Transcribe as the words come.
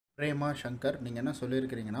பிரேமா சங்கர் நீங்கள் என்ன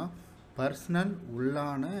சொல்லியிருக்கிறீங்கன்னா பர்சனல்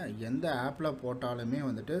உள்ளான எந்த ஆப்பில் போட்டாலுமே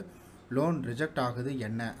வந்துட்டு லோன் ரிஜெக்ட் ஆகுது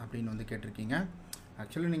என்ன அப்படின்னு வந்து கேட்டிருக்கீங்க.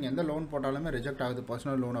 ஆக்சுவலி நீங்கள் எந்த லோன் போட்டாலுமே ரிஜெக்ட் ஆகுது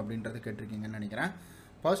பர்சனல் லோன் அப்படின்றது கேட்டிருக்கீங்கன்னு நினைக்கிறேன்.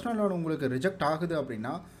 பர்சனல் லோன் உங்களுக்கு ரிஜெக்ட் ஆகுது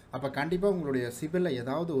அப்படின்னா அப்போ கண்டிப்பாக உங்களுடைய சிபிலில்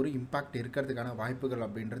ஏதாவது ஒரு இம்பேக்ட் இருக்கிறதுக்கான வாய்ப்புகள்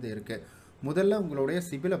அப்படின்றது இருக்குது. முதல்ல உங்களுடைய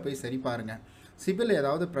சிபிலை போய் சரி பாருங்கள். சிபில்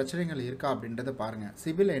ஏதாவது பிரச்சனைகள் இருக்கா அப்படின்றத பாருங்கள்.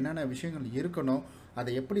 சிபில் என்னென்ன விஷயங்கள் இருக்கணும்,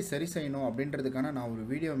 அதை எப்படி சரி செய்யணும் அப்படின்றதுக்கான நான் ஒரு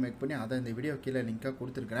வீடியோ மேக் பண்ணி அதை இந்த வீடியோ கீழே லிங்காக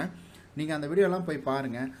கொடுத்துருக்குறேன். நீங்கள் அந்த வீடியோலாம் போய்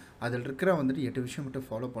பாருங்கள். அதில் இருக்கிற வந்துட்டு 8 விஷயம் மட்டும்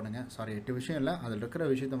ஃபாலோ பண்ணுங்கள். 8 விஷயம் இல்லை, அதில் இருக்கிற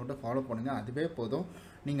விஷயத்தை மட்டும் ஃபாலோ பண்ணுங்கள். அதுவே போதும்.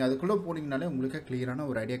 நீங்கள் அதுக்குள்ளே போனீங்கனாலே உங்களுக்கு கிளியரான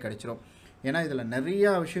ஒரு ஐடியா கிடைச்சிடும். ஏன்னா இதில்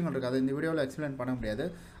நிறையா விஷயங்கள் இருக்குது. அதை இந்த வீடியோவில் எக்ஸ்பிளைன் பண்ண முடியாது.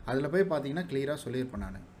 அதில் போய் பார்த்தீங்கன்னா கிளியராக சொல்லியிருப்பேன்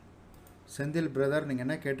நான். செந்தில் பிரதர் நீங்கள்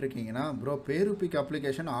என்ன கேட்டிருக்கீங்கன்னா, ப்ரோ பேருபிக்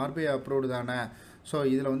அப்ளிகேஷன் ஆர்பிஐ அப்ரூவ்டு தானே, ஸோ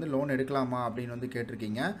இதில் வந்து லோன் எடுக்கலாமா அப்படின்னு வந்து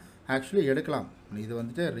கேட்டிருக்கீங்க. ஆக்சுவலி எடுக்கலாம். இது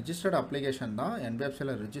வந்துட்டு ரிஜிஸ்டர்ட் அப்ளிகேஷன் தான்,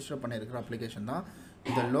 என்பிஎஃப்சியில் ரிஜிஸ்டர் பண்ணியிருக்கிற அப்ளிகேஷன் தான்.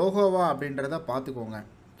 இந்த லோகோவா அப்படின்றத பார்த்துக்கோங்க.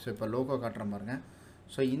 ஸோ இப்போ லோகோ காட்டுறேன் பாருங்கள்.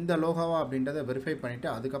 ஸோ இந்த லோகோவா அப்படின்றத வெரிஃபை பண்ணிவிட்டு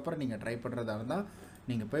அதுக்கப்புறம் நீங்கள் ட்ரை பண்ணுறதா இருந்தால்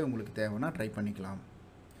நீங்கள் போய் உங்களுக்கு தேவைன்னா ட்ரை பண்ணிக்கலாம்.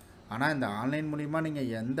 ஆனால் இந்த ஆன்லைன் மூலிமா நீங்கள்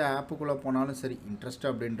எந்த ஆப்புக்குள்ளே போனாலும் சரி இன்ட்ரெஸ்ட்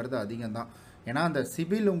அப்படின்றது அதிகம் தான். ஏன்னா அந்த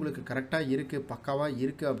சிபில் உங்களுக்கு கரெக்டாக இருக்குது, பக்காவாக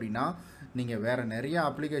இருக்குது அப்படின்னா நீங்கள் வேறு நிறைய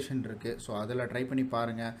அப்ளிகேஷன் இருக்குது. ஸோ அதில் ட்ரை பண்ணி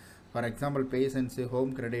பாருங்கள். ஃபார் எக்ஸாம்பிள் பேசன்ஸு,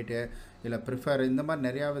 ஹோம் கிரெடிட்டு, இல்லை ப்ரிஃபர், இந்த மாதிரி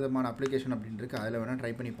நிறையா விதமான அப்ளிகேஷன் அப்படின்னு இருக்குது. அதில் வேணால்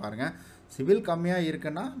ட்ரை பண்ணி பாருங்கள். சிபில் கம்மியாக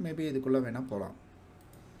இருக்குன்னா மேபி இதுக்குள்ளே வேணால் போகலாம்.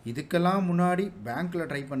 இதுக்கெல்லாம் முன்னாடி பேங்க்கில்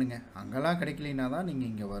ட்ரை பண்ணுங்கள். அங்கெல்லாம் கிடைக்கலனா தான் நீங்கள்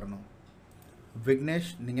இங்கே வரணும்.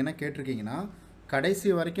 விக்னேஷ் நீங்கள் என்ன கேட்டிருக்கீங்கன்னா, கடைசி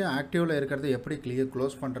வரைக்கும் ஆக்டிவில் இருக்கிறது எப்படி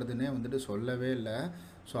க்ளோஸ் பண்ணுறதுன்னே வந்துட்டு சொல்லவே இல்லை.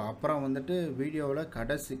 ஸோ அப்புறம் வந்துட்டு வீடியோவில்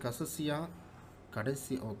கடைசியாக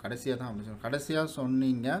தான் அப்படி சொல்லுங்கள். கடைசியாக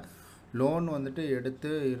சொன்னீங்க லோன் வந்துட்டு எடுத்து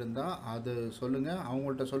இருந்தால் அது சொல்லுங்கள்,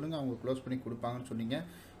 அவங்கள்ட்ட சொல்லுங்கள், அவங்க க்ளோஸ் பண்ணி கொடுப்பாங்கன்னு சொன்னீங்க.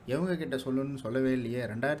 எவங்கக்கிட்ட சொல்லணும்னு சொல்லவே இல்லையே.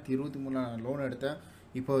 2023 லோன் எடுத்தேன்,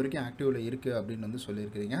 இப்போ வரைக்கும் ஆக்டிவில் இருக்குது அப்படின்னு வந்து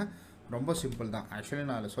சொல்லியிருக்கிறீங்க. ரொம்ப சிம்பிள் தான். ஆக்சுவலி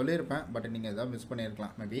நான் அதில் சொல்லியிருப்பேன், பட் நீங்கள் எதாவது மிஸ்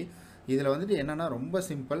பண்ணியிருக்கலாம் மேபி. இதில் வந்துட்டு என்னென்னா ரொம்ப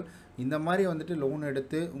சிம்பிள். இந்த மாதிரி வந்துட்டு லோன்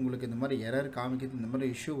எடுத்து உங்களுக்கு இந்த மாதிரி எரர் காமிக்குது, இந்த மாதிரி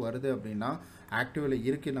இஷ்யூ வருது அப்படின்னா ஆக்டிவில்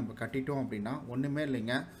இருக்குது, நம்ம கட்டிட்டோம் அப்படின்னா ஒன்றுமே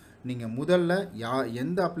இல்லைங்க. நீங்கள் முதல்ல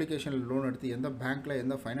எந்த அப்ளிகேஷனில் லோன் எடுத்து, எந்த பேங்க்கில்,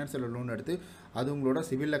 எந்த ஃபைனான்ஸில் லோன் எடுத்து அது உங்களோட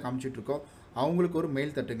சிபிலில் காமிச்சிட்ருக்கோ அவங்களுக்கு ஒரு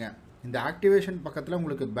மெயில் தட்டுங்க. இந்த ஆக்டிவேஷன் பக்கத்தில்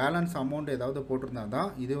உங்களுக்கு பேலன்ஸ் அமௌண்ட் ஏதாவது போட்டிருந்தா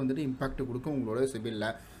தான் இது வந்துட்டு இம்பேக்ட் கொடுக்கும் உங்களோட சிபிலில்.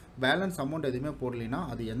 பேலன்ஸ் அமௌண்ட் எதுவுமே போடலைன்னா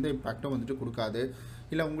அது எந்த இம்பேக்டும் வந்துட்டு கொடுக்காது.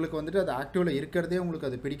 இல்லை உங்களுக்கு வந்துட்டு அது ஆக்டிவில் இருக்கிறதே உங்களுக்கு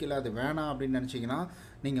அது பிடிக்கல, அது வேணாம் அப்படின்னு நினச்சிங்கன்னா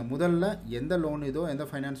நீங்கள் முதல்ல எந்த லோன் இதோ, எந்த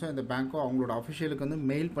ஃபைனான்ஸோ, எந்த பேங்க்கோ அவங்களோட அஃபிஷியலுக்கு வந்து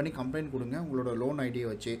மெயில் பண்ணி கம்ப்ளைண்ட் கொடுங்க உங்களோட லோன் ஐடியை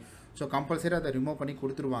வச்சு. ஸோ கம்பல்சரி அதை ரிமூவ் பண்ணி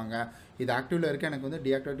கொடுத்துருவாங்க. இது ஆக்டிவில் இருக்க, எனக்கு வந்து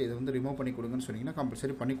டீஆக்டிவேட் இதை வந்து ரிமூவ் பண்ணி கொடுங்கன்னு சொன்னீங்கன்னா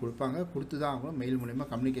கம்பல்சரி பண்ணி கொடுப்பாங்க. கொடுத்து தான் அவங்க மெயில் மூலிமா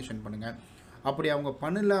கம்யூனிகேஷன் பண்ணுங்கள். அப்படி அவங்க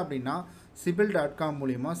பண்ணல அப்படின்னா cibil.com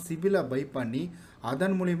மூலிமா சிபிலை பை பண்ணி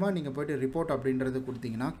அதன் மூலிமா நீங்கள் போய்ட்டு ரிப்போர்ட் அப்படின்றது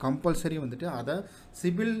கொடுத்தீங்கன்னா கம்பல்சரி வந்துட்டு அதை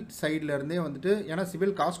சிபில் சைட்லேருந்தே வந்துட்டு, ஏன்னா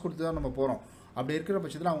சிபில் காசு கொடுத்து தான் நம்ம போகிறோம். அப்படி இருக்கிற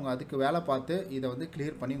பட்சத்தில் அவங்க அதுக்கு வேலை பார்த்து இதை வந்து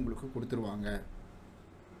கிளியர் பண்ணி உங்களுக்கு கொடுத்துருவாங்க.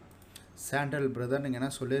 சாண்டல் பிரதர் நீங்கள்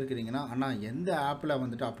என்ன சொல்லியிருக்கிறீங்கன்னா, ஆனால் எந்த ஆப்பில்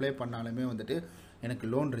வந்துட்டு அப்ளை பண்ணாலுமே வந்துட்டு எனக்கு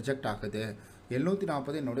லோன் ரிஜெக்ட் ஆகுது,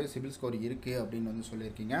 740 என்னுடைய சிபில் ஸ்கோர் இருக்குது அப்படின்னு வந்து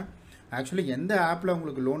சொல்லியிருக்கீங்க. ஆக்சுவலி எந்த ஆப்பில்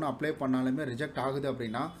உங்களுக்கு லோன் அப்ளை பண்ணாலுமே ரிஜெக்ட் ஆகுது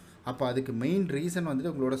அப்படின்னா அப்போ அதுக்கு மெயின் ரீசன்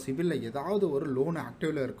வந்துட்டு உங்களோட சிபிலில் ஏதாவது ஒரு லோன்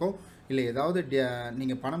ஆக்டிவில் இருக்கும், இல்லை ஏதாவது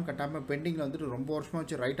நீங்கள் பணம் கட்டாமல் பெண்டிங்கில் வந்துட்டு ரொம்ப வருஷமாக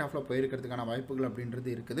வச்சு ரைட் ஆஃபில் போயிருக்கிறதுக்கான வாய்ப்புகள்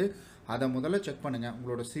அப்படின்றது இருக்குது. அதை முதல்ல செக் பண்ணுங்கள்.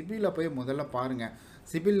 உங்களோட சிபிலில் போய் முதல்ல பாருங்கள்.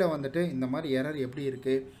 சிபிலில் வந்துட்டு இந்த மாதிரி எரர் எப்படி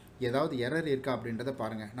இருக்குது, ஏதாவது எரர் இருக்கா அப்படின்றத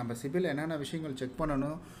பாருங்கள். நம்ம சிபில் என்னென்ன விஷயங்கள் செக்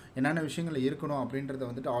பண்ணணும், என்னென்ன விஷயங்கள் இருக்கணும் அப்படின்றத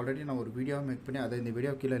வந்துட்டு ஆல்ரெடி நான் ஒரு வீடியோவை மேக் பண்ணி அதை இந்த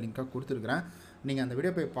வீடியோ கீழே லிங்காக கொடுத்துருக்குறேன். நீங்கள் அந்த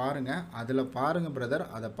வீடியோ போய் பாருங்கள். அதில் பாருங்கள் பிரதர்.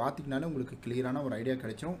 அதை பார்த்திங்கனாலே உங்களுக்கு கிளியரான ஒரு ஐடியா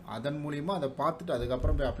கிடைச்சிடும். அதன் மூலிமா அதை பார்த்துட்டு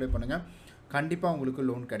அதுக்கப்புறம் போய் அப்ளை பண்ணுங்கள். கண்டிப்பாக உங்களுக்கு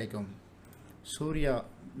லோன் கிடைக்கும். சூர்யா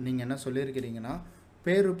நீங்கள் என்ன சொல்லியிருக்கிறீங்கன்னா,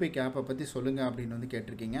 பேருபிக் ஆப்பை பற்றி சொல்லுங்கள் அப்படின்னு வந்து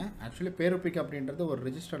கேட்டிருக்கீங்க. ஆக்சுவலி பேருபிக் அப்படின்றது ஒரு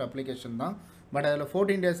ரிஜிஸ்டர்ட் அப்ளிகேஷன் தான். பட் அதில்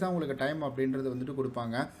 14 days தான் உங்களுக்கு டைம் அப்படின்றது வந்துட்டு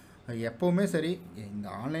கொடுப்பாங்க. எப்போவுமே சரி, இந்த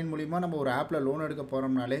ஆன்லைன் மூலிமா நம்ம ஒரு ஆப்பில் லோன் எடுக்க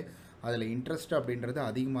போகிறோம்னாலே அதில் இன்ட்ரெஸ்ட் அப்படின்றது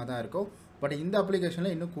அதிகமாக தான் இருக்கும். பட் இந்த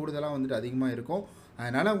அப்ளிகேஷனில் இன்னும் கூடுதலாக வந்துட்டு அதிகமாக இருக்கும்.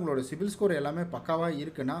 அதனால் உங்களோட சிபில் ஸ்கோர் எல்லாமே பக்காவாக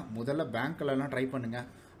இருக்குன்னா முதல்ல பேங்க்லலாம் ட்ரை பண்ணுங்கள்.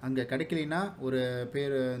 அங்கே கிடைக்கலனா ஒரு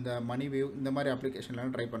இந்த மணி வியூ இந்த மாதிரி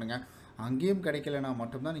அப்ளிகேஷன்லாம் ட்ரை பண்ணுங்கள். அங்கேயும் கிடைக்கலனா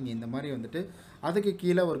மட்டும்தான் நீங்கள் இந்த மாதிரி வந்துட்டு அதுக்கு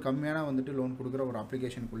கீழே ஒரு கம்மியான வந்துட்டு லோன் கொடுக்குற ஒரு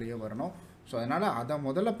அப்ளிகேஷனுக்குள்ளேயே வரணும். ஸோ அதனால் அதை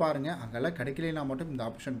முதல்ல பாருங்கள். அங்கெல்லாம் கிடைக்கலனா மட்டும் இந்த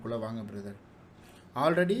ஆப்ஷனுக்குள்ளே வாங்க பிரதர்.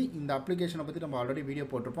 ஆல்ரெடி இந்த அப்ளிகேஷனை பற்றி நம்ம ஆல்ரெடி வீடியோ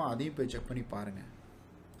போட்டிருப்போம், அதையும் போய் செக் பண்ணி பாருங்கள்.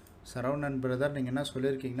 சரவணன் பிரதர் நீங்கள் என்ன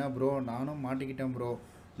சொல்லியிருக்கீங்கன்னா, ப்ரோ நானும் மாட்டிக்கிட்டேன் ப்ரோ,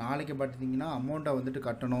 நாளைக்கு பார்த்தீங்கன்னா அமௌண்ட்டை வந்துட்டு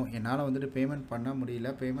கட்டணும், என்னால் வந்துட்டு பேமெண்ட் பண்ண முடியல,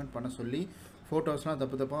 பேமெண்ட் பண்ண சொல்லி ஃபோட்டோஸ்லாம்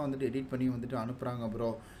தப்பு தப்பாக வந்துட்டு எடிட் பண்ணி வந்துட்டு அனுப்புகிறாங்க ப்ரோ,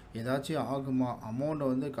 ஏதாச்சும் ஆகுமா, அமௌண்ட்டை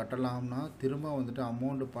வந்து கட்டலாம்னா திரும்ப வந்துட்டு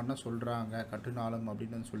அமௌண்ட்டு பண்ண சொல்கிறாங்க கட்டுனாலும்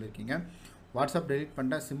அப்படின்னு வந்து சொல்லியிருக்கீங்க. வாட்ஸ்அப் டெலிட்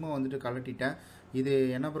பண்ணிட்டேன், சிம்மை வந்துட்டு கழட்டிட்டேன், இது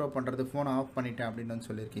என்ன ப்ரோ பண்ணுறது, ஃபோனை ஆஃப் பண்ணிட்டேன் அப்படின்னு வந்து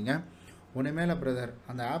சொல்லியிருக்கீங்க. ஒன்றுமே இல்லை பிரதர்,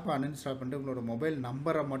 அந்த ஆப்பை அன்இன்ஸ்டால் பண்ணிட்டு உங்களோட மொபைல்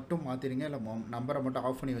நம்பரை மட்டும் மாற்றிடுங்க, இல்லை நம்பரை மட்டும்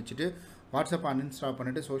ஆஃப் பண்ணி வச்சுட்டு வாட்ஸ்அப்பை அன்இன்ஸ்டால்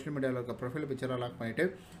பண்ணிவிட்டு சோஷியல் மீடியாவில் இருக்க ப்ரொஃபைல் பிக்சரை லாக் பண்ணிவிட்டு,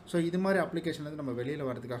 ஸோ இது மாதிரி அப்ளிகேஷன்லேருந்து நம்ம வெளியில்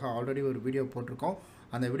வரதுக்காக ஆல்ரெடி ஒரு வீடியோ போட்டிருக்கோம்.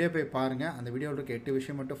 அந்த வீடியோ போய் பாருங்கள். அந்த வீடியோவில் இருக்க 8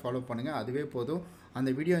 விஷயம் மட்டும் ஃபாலோ பண்ணுங்கள், அதுவே போதும். அந்த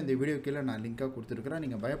வீடியோ இந்த வீடியோ கீழே நான் லிங்காக கொடுத்துருக்குறேன்.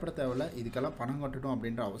 நீங்கள் பயப்பட தேவையில்லை, இதுக்கெல்லாம் பணம் கட்டணும்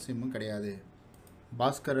அப்படின்ற அவசியமும் கிடையாது.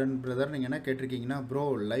 பாஸ்கரன் பிரதர், நீங்கள் என்ன கேட்டிருக்கீங்கன்னா, ப்ரோ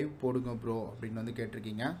லைவ் போடுங்க ப்ரோ அப்படின்னு வந்து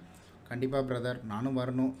கேட்டிருக்கீங்க. கண்டிப்பாக பிரதர், நானும்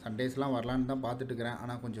வரணும், சண்டேஸ்லாம் வரலான்னு தான் பார்த்துட்டுருக்கிறேன்.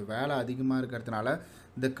 ஆனால் கொஞ்சம் வேலை அதிகமாக இருக்கிறதுனால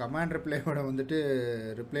இந்த கமெண்ட் ரிப்ளையோட வந்துட்டு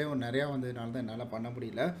ரிப்ளையும் நிறையா வந்ததுனால தான் என்னால் பண்ண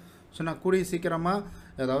முடியல. ஸோ நான் கூடிய சீக்கிரமாக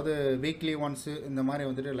ஏதாவது வீக்லி ஒன்ஸு இந்த மாதிரி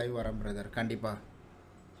வந்துட்டு லைவ் வரேன் பிரதர் கண்டிப்பாக.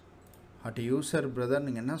 யூசர் பிரதர்,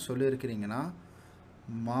 நீங்கள் என்ன சொல்லியிருக்கிறீங்கன்னா,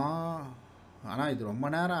 ஆனால் இது ரொம்ப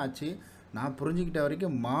நேரம் ஆச்சு, நான் புரிஞ்சுக்கிட்ட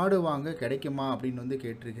வரைக்கும் மாடு வாங்க கிடைக்குமா அப்படின்னு வந்து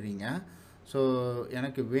கேட்டிருக்கிறீங்க. ஸோ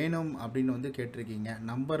எனக்கு வேணும் அப்படின்னு வந்து கேட்டிருக்கீங்க,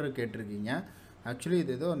 நம்பர் கேட்டிருக்கீங்க. ஆக்சுவலி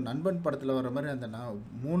இது ஏதோ நண்பன் படத்தில் வர மாதிரி அந்த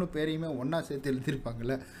 3 பேரையுமே ஒன்றா சேர்த்து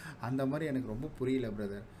எழுதியிருப்பாங்கள்ல, அந்த மாதிரி எனக்கு ரொம்ப புரியல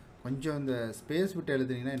பிரதர். கொஞ்சம் இந்த ஸ்பேஸ் விட்டு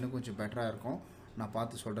எழுதுனீங்கன்னா இன்னும் கொஞ்சம் பெட்டராக இருக்கும். நான்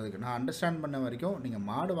பார்த்து சொல்கிறதுக்கு நான் அண்டர்ஸ்டாண்ட் பண்ண வரைக்கும் நீங்கள்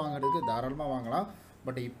மாடு வாங்குறதுக்கு தாராளமாக வாங்கலாம்.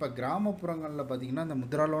 பட் இப்போ கிராமப்புறங்களில் பார்த்திங்கன்னா இந்த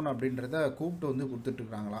முத்ரா லோன் அப்படின்றத கூப்பிட்டு வந்து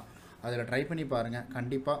கொடுத்துட்ருக்குறாங்களாம். அதில் ட்ரை பண்ணி பாருங்கள்.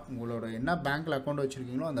 கண்டிப்பாக உங்களோட என்ன பேங்க்கில் அக்கௌண்ட்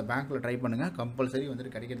வச்சுருக்கீங்களோ அந்த பேங்க்கில் ட்ரை பண்ணுங்கள். கம்பல்சரி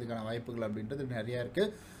வந்துட்டு கிடைக்கிறதுக்கான வாய்ப்புகள் அப்படின்றது நிறையா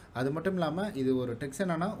இருக்குது. அது மட்டும் இல்லாமல் இது ஒரு ட்ரிக்ஸ்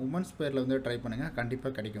என்னென்னா, உமன்ஸ் பேரில் வந்து ட்ரை பண்ணுங்கள்,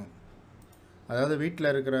 கண்டிப்பாக கிடைக்கும். அதாவது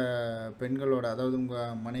வீட்டில் இருக்கிற பெண்களோட, அதாவது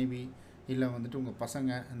உங்கள் மனைவி இல்லை வந்துட்டு உங்கள்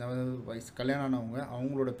பசங்க, இந்த வயசு கல்யாணம் ஆனவங்க,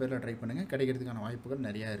 அவங்களோட பேரில் ட்ரை பண்ணுங்கள், கிடைக்கிறதுக்கான வாய்ப்புகள்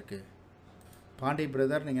நிறையா இருக்குது. பாண்டி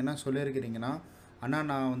பிரதர், நீங்கள் என்ன சொல்லியிருக்கிறீங்கன்னா, அண்ணா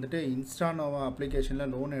நான் வந்துட்டு இன்ஸ்டானோவா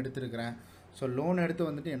அப்ளிகேஷனில் லோன் எடுத்துருக்கிறேன். ஸோ லோன் எடுத்து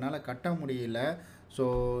வந்துட்டு என்னால் கட்ட முடியல. ஸோ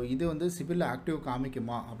இது வந்து சிபில் ஆக்டிவ்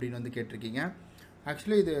காமிக்குமா அப்படின்னு வந்து கேட்டிருக்கீங்க.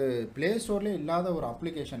 ஆக்சுவலி இது ப்ளே ஸ்டோர்லேயே இல்லாத ஒரு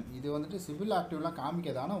அப்ளிகேஷன். இது வந்துட்டு சிபில் ஆக்டிவ்லாம்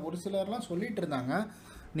காமிக்காது. ஆனால் ஒரு சிலர்லாம் சொல்லிகிட்டு இருந்தாங்க,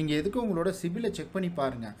 நீங்கள் எதுக்கும் உங்களோட சிபிலை செக் பண்ணி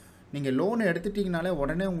பாருங்கள். நீங்கள் லோன் எடுத்துட்டிங்கனாலே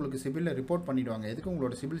உடனே உங்களுக்கு சிபிலில் ரிப்போர்ட் பண்ணிவிடுவாங்க. எதுக்கு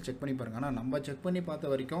உங்களோட சிபில் செக் பண்ணி பாருங்கள். ஆனால் நம்ம செக் பண்ணி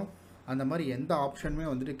பார்த்த வரைக்கும் அந்த மாதிரி எந்த ஆப்ஷனுமே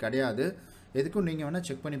வந்துட்டு கிடையாது. எதுக்கும் நீங்கள் வேணால்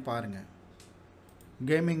செக் பண்ணி பாருங்கள்.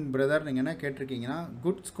 கேமிங் பிரதர், நீங்கள் என்ன கேட்டிருக்கீங்கன்னா,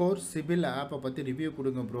 குட் ஸ்கோர் சிபில் ஆப்பை பற்றி ரிவ்யூ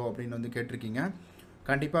கொடுங்க ப்ரோ அப்படின்னு வந்து கேட்டிருக்கீங்க.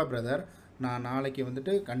 கண்டிப்பாக பிரதர், நான் நாளைக்கு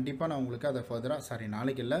வந்துட்டு கண்டிப்பாக நான் உங்களுக்கு அதை ஃபர்தராக,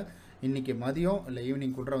 நாளைக்கு இல்லை, இன்றைக்கி மதியம் இல்லை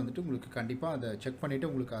ஈவினிங் கூட வந்துட்டு உங்களுக்கு கண்டிப்பாக அதை செக்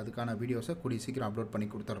பண்ணிவிட்டு உங்களுக்கு அதுக்கான வீடியோஸை கூடிய சீக்கிரம் அப்லோட் பண்ணி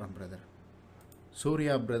கொடுத்துட்றேன் பிரதர்.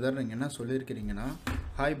 சூர்யா பிரதர், நீங்கள் என்ன சொல்லியிருக்கிறீங்கன்னா,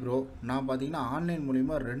 ஹாய் ப்ரோ, நான் பார்த்தீங்கன்னா ஆன்லைன்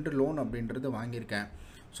மூலிமா 2 லோன் அப்படின்றது வாங்கியிருக்கேன்.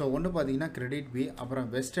 ஸோ ஒன்று பார்த்தீங்கன்னா கிரெடிட் பி, அப்புறம்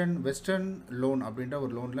வெஸ்டர்ன் லோன் அப்படின்ற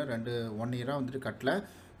ஒரு லோனில் 1 இயராக வந்துட்டு கட்டல.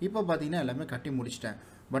 இப்போ பார்த்தீங்கன்னா எல்லாமே கட்டி முடிச்சிட்டேன்.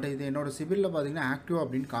 பட் இது என்னோடய சிபிலில் பார்த்தீங்கன்னா ஆக்டிவ்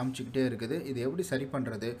அப்படின்னு காமிச்சிக்கிட்டே இருக்குது. இது எப்படி சரி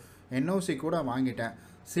பண்ணுறது? என்ஓசி கூட வாங்கிட்டேன்,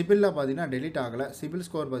 சிபிலில் பார்த்தீங்கன்னா டெலிட் ஆகலை. சிபில்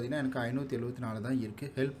ஸ்கோர் பார்த்தீங்கன்னா எனக்கு 574 தான்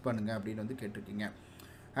இருக்குது, ஹெல்ப் பண்ணுங்கள் அப்படின்னு வந்து கேட்டிருக்கீங்க.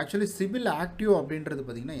 ஆக்சுவலி சிபில் ஆக்டிவ் அப்படின்றது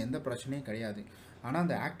பார்த்திங்கன்னா எந்த பிரச்சனையும் கிடையாது. ஆனால்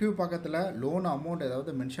அந்த ஆக்டிவ் பக்கத்தில் லோன் அமௌண்ட்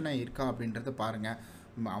ஏதாவது மென்ஷன் ஆகியிருக்கா அப்படின்றத பாருங்கள்.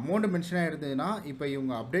 அமௌண்ட் மென்ஷன் ஆகிருந்ததுன்னா இப்போ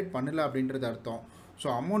இவங்க அப்டேட் பண்ணலை அப்படின்றது அர்த்தம். ஸோ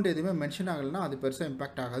அமௌண்ட் எதுவுமே மென்ஷன் ஆகலைன்னா அது பெருசாக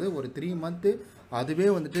இம்பேக்ட் ஆகாது. ஒரு 3 மந்த்து அதுவே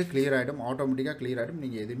வந்துட்டு கிளியர் ஆகிடும், ஆட்டோமேட்டிக்காக கிளியர் ஆகிடும்.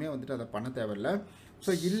 நீங்கள் எதுவுமே வந்துட்டு அதை பண்ண தேவையில்லை.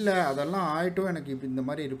 ஸோ இல்லை அதெல்லாம் ஆகிட்டும் எனக்கு இப்போ இந்த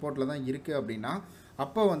மாதிரி ரிப்போர்ட்டில் தான் இருக்குது அப்படின்னா,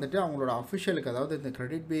 அப்போ வந்துட்டு அவங்களோட அஃபிஷியலுக்கு, அதாவது இந்த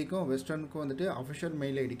கிரெடிட் பிக்கும் வெஸ்டர்னுக்கும் வந்துட்டு அஃபிஷியல்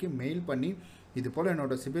மெயில் ஐடிக்கு மெயில் பண்ணி, இது போல்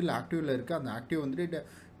என்னோடய சிபில் ஆக்டிவில் இருக்குது, அந்த ஆக்டிவ் வந்துட்டு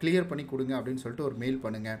கிளியர் பண்ணி கொடுங்க அப்படின்னு சொல்லிட்டு ஒரு மெயில்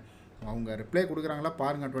பண்ணுங்கள். அவங்க ரிப்ளை கொடுக்குறாங்களா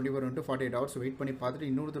பாருங்கள். 24 to 48 hours வெயிட் பண்ணி பார்த்துட்டு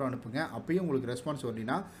இன்னொரு தடவை அனுப்புங்க. அப்பயும் உங்களுக்கு ரெஸ்பான்ஸ்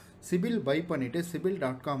வரலைன்னா சிபில் பை பண்ணிவிட்டு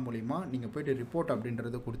cibil.com மூலிமா நீங்கள் போய்ட்டு ரிப்போர்ட்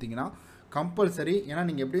அப்படின்றத கொடுத்தீங்கன்னா கம்பல்சரி, ஏன்னா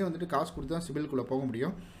நீங்கள் எப்படியும் வந்துட்டு காசு கொடுத்து தான் சிபில்குள்ளே போக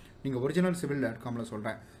முடியும். நீங்கள் ஒரிஜினல் cibil.comல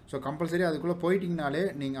சொல்கிறேன். ஸோ கம்பல்சரி அதுக்குள்ளே போயிட்டிங்கனாலே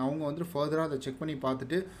நீங்கள் அவங்க வந்துட்டு ஃபர்தராக அதை செக் பண்ணி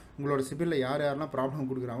பார்த்துட்டு உங்களோட சிபிலில் யாரெல்லாம் ப்ராப்ளம்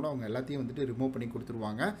கொடுக்குறாங்களோ அவங்க எல்லாத்தையும் வந்துட்டு ரிமூவ் பண்ணி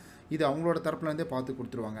கொடுத்துருவாங்க. இது அவங்களோட தரப்புலேருந்தே பார்த்து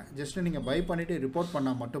கொடுத்துருவாங்க. ஜஸ்ட்டு நீங்கள் பை பண்ணிவிட்டு ரிப்போர்ட்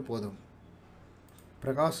பண்ணால் மட்டும் போதும்.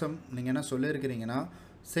 பிரகாசம், நீங்கள் என்ன சொல்லியிருக்கிறீங்கன்னா,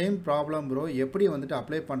 சேம் ப்ராப்ளம் ப்ரோ, எப்படி வந்துட்டு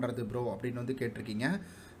அப்ளை பண்ணுறது ப்ரோ அப்படின்னு வந்து கேட்டிருக்கீங்க.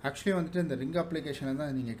 ஆக்சுவலி வந்துட்டு இந்த ரிங் அப்ளிகேஷனில்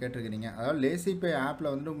தான் நீங்கள் கேட்டிருக்கிறீங்க. அதாவது லேசி பே ஆப்பில்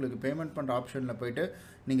வந்துட்டு உங்களுக்கு பேமெண்ட் பண்ணுற ஆப்ஷனில் போய்ட்டு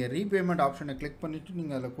நீங்கள் ரீபேமெண்ட் ஆப்ஷனை கிளிக் பண்ணிவிட்டு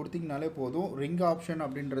நீங்கள் அதில் கொடுத்தீங்கனாலே போதும். ரிங் ஆப்ஷன்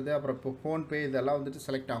அப்படின்றது, அப்புறம் இப்போ ஃபோன்பே இதெல்லாம் வந்துட்டு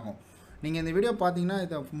செலக்ட் ஆகும். நீங்கள் இந்த வீடியோ பார்த்தீங்கன்னா,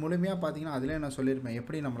 இதை முழுமையாக பார்த்தீங்கன்னா அதிலே நான் சொல்லியிருப்பேன்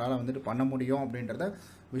எப்படி நம்மளால் வந்துட்டு பண்ண முடியும் அப்படின்றத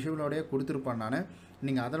விஷுவலோடையே கொடுத்துருப்பேன் நான்.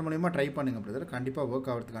 நீங்கள் அதன் மூலிமா ட்ரை பண்ணுங்கள் பிரதர், கண்டிப்பாக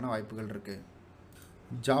ஒர்க் ஆகிறதுக்கான வாய்ப்புகள் இருக்குது.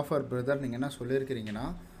 ஜாஃபர் பிரதர், நீங்கள் என்ன சொல்லியிருக்கிறீங்கன்னா,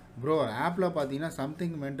 ப்ரோ ஆப்பில் பார்த்தீங்கன்னா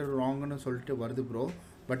சம்திங் வெண்ட் ராங்னு சொல்லிட்டு வருது ப்ரோ,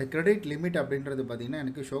 பட் கிரெடிட் லிமிட் அப்படின்றது பார்த்திங்கன்னா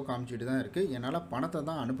எனக்கு ஷோ காமிச்சிட்டு தான் இருக்குது, என்னால் பணத்தை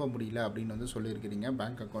தான் அனுப்ப முடியல அப்படின்னு வந்து சொல்லியிருக்கிறீங்க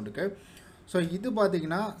பேங்க் அக்கௌண்ட்டுக்கு. ஸோ இது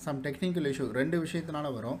பார்த்தீங்கன்னா சம் டெக்னிக்கல் இஷ்யூ 2 விஷயத்தினால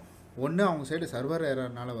வரும். ஒன்று அவங்க சைடு சர்வர்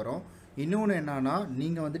எரர்னால வரும். இன்னொன்று என்னன்னா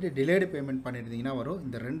நீங்கள் வந்துட்டு டிலேடு பேமெண்ட் பண்ணியிருந்தீங்கன்னா வரும்.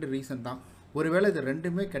 இந்த 2 ரீசன் தான். ஒருவேளை இது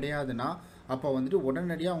 2மே கிடையாதுன்னா அப்போ வந்துட்டு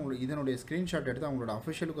உடனடியாக அவங்களுக்கு இதனுடைய ஸ்க்ரீன்ஷாட் எடுத்து அவங்களோட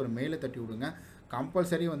அஃபிஷியலுக்கு ஒரு மெயிலை தட்டி விடுங்க.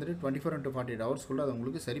 கம்பல்சரி வந்துட்டு 24 to 48 ஹவர்ஸ்க்குள்ளே அது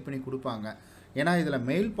உங்களுக்கு சரி பண்ணி கொடுப்பாங்க. ஏன்னா இதில்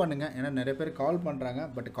மெயில் பண்ணுங்கள். ஏன்னா நிறைய பேர் கால் பண்ணுறாங்க.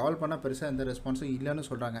 பட் கால் பண்ணால் பெருசாக எந்த ரெஸ்பான்ஸும் இல்லைன்னு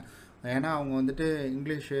சொல்கிறாங்க. ஏன்னா அவங்க வந்துட்டு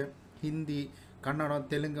இங்கிலீஷு, ஹிந்தி, கன்னடம்,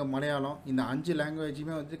 தெலுங்கு, மலையாளம் இந்த 5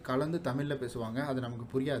 லாங்குவேஜுமே வந்து கலந்து தமிழில் பேசுவாங்க. அது நமக்கு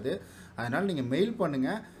புரியாது. அதனால் நீங்கள் மெயில்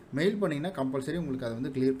பண்ணுங்கள். மெயில் பண்ணிங்கன்னா கம்பல்சரி உங்களுக்கு அதை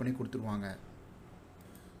வந்து கிளியர் பண்ணி கொடுத்துருவாங்க.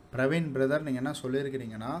 பிரவீன் பிரதர் நீங்கள் என்ன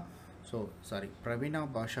சொல்லியிருக்கிறீங்கன்னா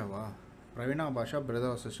பிரவீனா பாஷா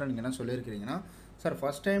பிரதர் சிஸ்டர் நீங்கள் என்ன சொல்லியிருக்கிறீங்கன்னா, சார்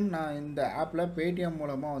ஃபஸ்ட் டைம் நான் இந்த ஆப்பில் பேடிஎம்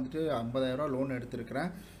மூலமாக வந்துட்டு 50,000 லோன் எடுத்திருக்கிறேன்.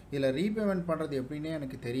 இதில் ரீபேமெண்ட் பண்ணுறது எப்படின்னே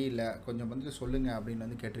எனக்கு தெரியல, கொஞ்சம் வந்துட்டு சொல்லுங்கள் அப்படின்னு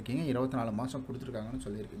வந்து கேட்டிருக்கீங்க. 24 மாதம் கொடுத்துருக்காங்கன்னு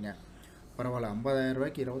சொல்லியிருக்கீங்க. பரவாயில்ல,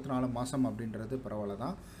 50,000 24 மாதம் அப்படின்றது பரவாயில்ல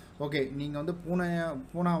தான். ஓகே, நீங்கள் வந்து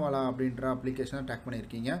பூனாவாலா அப்படின்ற அப்ளிகேஷனை டேக்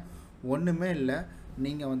பண்ணியிருக்கீங்க. ஒன்றுமே இல்லை,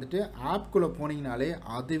 நீங்கள் வந்துட்டு ஆப்குள்ளே போனீங்கனாலே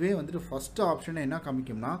அதுவே வந்துட்டு ஃபஸ்ட்டு ஆப்ஷனை என்ன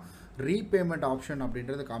காமிக்கும்னா ரீபேமெண்ட் ஆப்ஷன்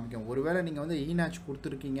அப்படின்றது காமிக்கும். ஒருவேளை நீங்கள் வந்து இநாச்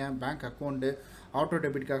கொடுத்துருக்கீங்க, பேங்க் அக்கௌண்ட்டு ஆட்டோ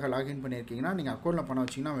டெபிட்காக லாகின் பண்ணியிருக்கீங்கன்னா நீங்கள் அக்கௌண்ட்டில் பணம்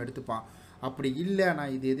வச்சிங்கன்னா அவன் எடுத்துப்பான். அப்படி இல்லை,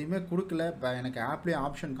 நான் இது எதுவுமே கொடுக்கல, எனக்கு ஆப்லேயே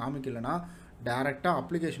ஆப்ஷன் காமிக்கலைன்னா டேரெக்டாக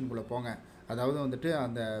அப்ளிகேஷனுக்குள்ளே போங்க. அதாவது வந்துட்டு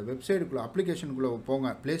அந்த வெப்சைட்டுக்குள்ளே அப்ளிகேஷனுக்குள்ளே போங்க.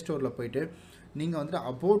 ப்ளே ஸ்டோரில் போய்ட்டு நீங்கள் வந்துட்டு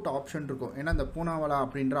அபவுட் ஆப்ஷன் இருக்கும். ஏன்னா இந்த பூனாவாலா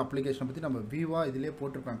அப்படின்ற அப்ளிகேஷனை பற்றி நம்ம வியூவாக இதிலே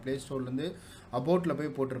போட்டிருப்பேன். ப்ளே ஸ்டோர்லேருந்து அபவுட்டில்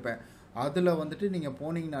போய் போட்டிருப்பேன். அதில் வந்துட்டு நீங்கள்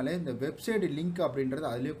போனீங்கனாலே இந்த வெப்சைட் லிங்க் அப்படின்றது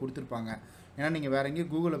அதிலே கொடுத்துருப்பாங்க. ஏன்னா நீங்கள் வேறு எங்கேயும்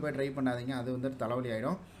கூகுளில் போய் ட்ரை பண்ணாதீங்க, அது வந்துட்டு தலைவலி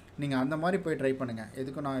ஆகிடும். நீங்கள் அந்த மாதிரி போய் ட்ரை பண்ணுங்கள்.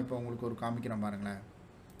 எதுக்கும் நான் இப்போ உங்களுக்கு ஒரு காமிக்கிறேன் பாருங்களேன்.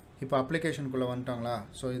 இப்போ அப்ளிகேஷனுக்குள்ளே வந்துட்டாங்களா?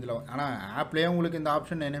 ஸோ இதில் ஆனால் ஆப்லேயே உங்களுக்கு இந்த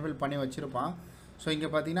ஆப்ஷன் எனேபிள் பண்ணி வச்சுருப்பான். ஸோ இங்கே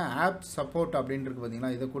பார்த்தீங்கன்னா ஆப் சப்போர்ட் அப்படின்னு இருக்குது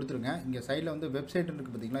பார்த்தீங்களா, இதை கொடுத்துருங்க. இங்கே சைடில் வந்து வெப்சைட்னு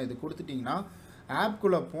இருக்குது பார்த்தீங்களா, இது கொடுத்துட்டிங்கன்னா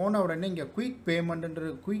ஆப்குள்ளே போன உடனே இங்கே குயிக்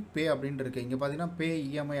பேமெண்ட்டுன்றது குயிக் பே அப்படின்ட்டு இருக்குது. இங்கே பார்த்தீங்கன்னா பே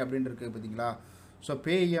இஎம்ஐ அப்படின்னு இருக்குது பார்த்தீங்களா. ஸோ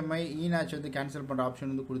பே இஎம்ஐ இநாச் வந்து கேன்சல் பண்ணுற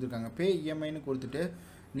ஆப்ஷன் வந்து கொடுத்துருக்காங்க. பே இஎம்ஐன்னு கொடுத்துட்டு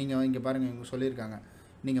நீங்கள் இங்கே பாருங்கள், இங்கே சொல்லியிருக்காங்க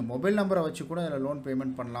நீங்கள் மொபைல் நம்பரை வச்சு கூட இதில் லோன்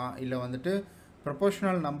பேமெண்ட் பண்ணலாம். இல்லை வந்துட்டு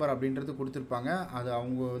ப்ரொபோஷனல் நம்பர் அப்படின்றது கொடுத்துருப்பாங்க. அது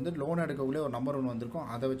அவங்க வந்து லோன் எடுக்கக்குள்ளே ஒரு நம்பர் ஒன்று வந்திருக்கும்,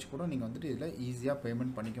 அதை வச்சு கூட நீங்கள் வந்துட்டு இதில் ஈஸியாக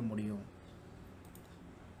பேமெண்ட் பண்ணிக்க முடியும்.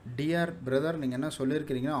 டிஆர் பிரதர் நீங்கள் என்ன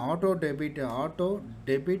சொல்லியிருக்கிறீங்கன்னா, ஆட்டோ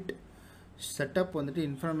டெபிட் செட்டப் வந்துட்டு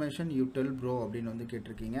இன்ஃபர்மேஷன் யூ டெல் ப்ரோ அப்படின்னு வந்து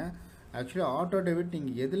கேட்டிருக்கீங்க. ஆக்சுவலி ஆட்டோ டெபிட்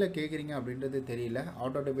நீங்கள் எதில் கேட்குறீங்க அப்படின்றது தெரியல.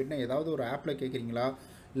 ஆட்டோ டெபிட்னா ஏதாவது ஒரு ஆப்பில் கேட்குறீங்களா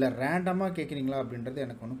இல்லை ரேண்டமாக கேட்குறீங்களா அப்படின்றது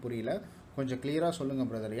எனக்கு ஒன்றும் புரியல. கொஞ்சம் கிளியராக சொல்லுங்கள்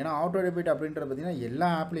பிரதர். ஏன்னா ஆட்டோ டெபிட் அப்படின்றது பார்த்திங்கன்னா எல்லா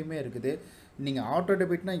ஆப்லேயுமே இருக்குது. நீங்கள் ஆட்டோ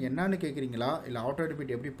டெபிட்னா என்னன்னு கேட்குறீங்களா இல்லை ஆட்டோ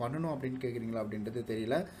டெபிட் எப்படி பண்ணணும் அப்படின்னு கேட்குறீங்களா அப்படின்றது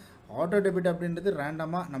தெரியல. ஆட்டோ டெபிட் அப்படின்றது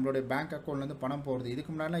ரேண்டமாக நம்மளுடைய பேங்க் அக்கௌண்ட்லேருந்து பணம் போகிறது.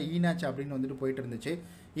 இதுக்கு முன்னாடிலாம் இநாச் அப்படின்னு வந்துட்டு போயிட்டு இருந்துச்சு.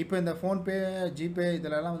 இப்போ இந்த ஃபோன்பே, ஜிபே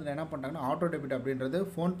இதிலலாம் வந்து என்ன பண்ணுறாங்கன்னா ஆட்டோ டெபிட் அப்படின்றது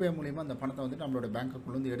ஃபோன்பே மூலிமா அந்த பணத்தை வந்துட்டு நம்மளோட பேங்க்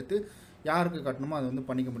அக்கௌண்ட்லேருந்து எடுத்து யாருக்கு கட்டணுமோ அதை வந்து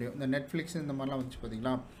பண்ணிக்க முடியும். இந்த நெட்ஃப்ளிக்ஸ் இந்த மாதிரிலாம் வந்துச்சு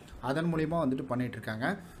பார்த்தீங்களா, அதன் மூலிமா வந்துட்டு பண்ணிகிட்ருக்காங்க.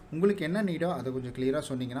 உங்களுக்கு என்ன நீடோ அதை கொஞ்சம் கிளியராக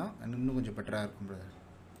சொன்னீங்கன்னா இன்னும் கொஞ்சம் பெட்டராக இருக்கும் பிரதர்.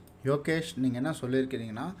 யோகேஷ் நீங்கள் என்ன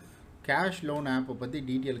சொல்லியிருக்கிறீங்கன்னா, கேஷ் லோன் ஆப்பை பற்றி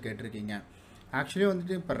டீட்டெயில் கேட்டிருக்கீங்க. ஆக்சுவலி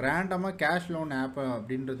வந்துட்டு இப்போ ரேண்டமாக கேஷ் லோன் ஆப்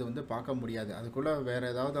அப்படின்றது வந்து பார்க்க முடியாது. அதுக்குள்ளே வேறு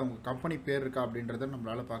ஏதாவது அவங்க கம்பெனி பேர் இருக்கா அப்படின்றத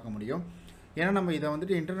நம்மளால் பார்க்க முடியும். ஏன்னா நம்ம இதை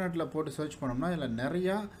வந்துட்டு இன்டர்நெட்டில் போட்டு சர்ச் பண்ணோம்னா இதில்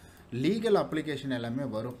நிறையா லீகல் அப்ளிகேஷன் எல்லாமே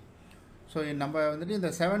வரும். ஸோ நம்ம வந்துட்டு இந்த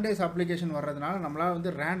 7 days அப்ளிகேஷன் வர்றதுனால நம்மளால்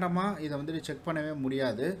வந்து ரேண்டமாக இதை வந்துட்டு செக் பண்ணவே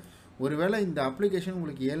முடியாது. ஒருவேளை இந்த அப்ளிகேஷன்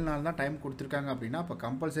உங்களுக்கு 7 நாள் தான் டைம் கொடுத்துருக்காங்க அப்படின்னா அப்போ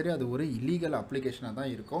கம்பல்சரி அது ஒரு இல்லீகல் அப்ளிகேஷனாக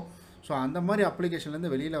தான் இருக்கும். ஸோ அந்த மாதிரி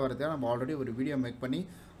அப்ளிகேஷன்லேருந்து வெளியில் வரதுக்காக நம்ம ஆல்ரெடி ஒரு வீடியோ மேக் பண்ணி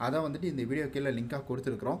அதை வந்துட்டு இந்த வீடியோ கீழே லிங்காக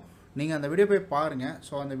கொடுத்துருக்குறோம். நீங்கள் அந்த வீடியோ போய் பாருங்கள்.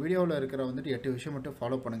 ஸோ அந்த வீடியோவில் இருக்கிற வந்துட்டு 8 விஷயம் மட்டும்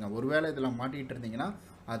ஃபாலோ பண்ணுங்கள். ஒரு வேளை இதில் மாட்டிகிட்டு இருந்தீங்கன்னா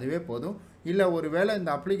அதுவே போதும். இல்லை ஒரு வேளை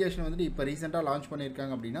இந்த அப்ளிகேஷன் வந்துட்டு இப்போ ரீசெண்டாக லான்ச்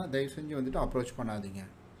பண்ணியிருக்காங்க அப்படின்னா தயவு செஞ்சு வந்துட்டு அப்ரோச் பண்ணாதீங்க.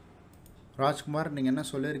 ராஜ்குமார் நீங்கள் என்ன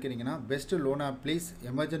சொல்லியிருக்கிறீங்கன்னா, best loan app please,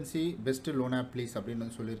 emergency best loan app please அப்படின்னு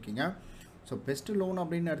வந்து சொல்லியிருக்கீங்க. ஸோ பெஸ்ட்டு லோன்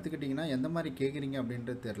அப்படின்னு எடுத்துக்கிட்டிங்கன்னா எந்த மாதிரி கேட்குறீங்க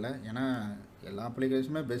அப்படின்றது தெரில. ஏன்னா எல்லா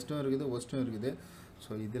அப்ளிகேஷனுமே பெஸ்ட்டும் இருக்குது, ஒஸ்ட்டும் இருக்குது.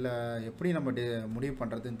 ஸோ இதில் எப்படி நம்ம முடிவு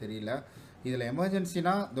பண்ணுறதுன்னு தெரியல. இதில்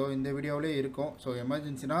எமர்ஜென்சினா இந்த வீடியோவிலே இருக்கும். ஸோ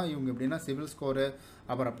எமர்ஜென்சினா இவங்க எப்படின்னா சிவில் ஸ்கோரு,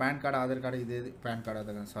 அப்புறம் pan card, Aadhaar card, pan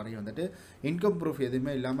card வந்துட்டு இன்கம் ப்ரூஃப்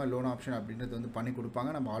எதுவுமே இல்லாமல் லோன் ஆப்ஷன் அப்படின்றது வந்து பண்ணி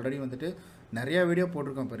கொடுப்பாங்க. நம்ம ஆல்ரெடி வந்துட்டு நிறையா வீடியோ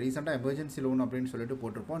போட்டிருக்கோம். இப்போ ரீசெண்டாக எமர்ஜென்சி லோன் அப்படின்னு சொல்லிட்டு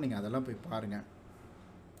போட்டிருப்போம். நீங்கள் அதெல்லாம் போய் பாருங்கள்.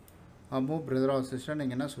 அம்மு பிரதர் ஆர் சிஸ்டர்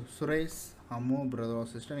நீங்கள் என்ன Suresh Ammu brother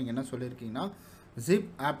or sister நீங்கள் என்ன சொல்லியிருக்கீங்கன்னா, ஜிப்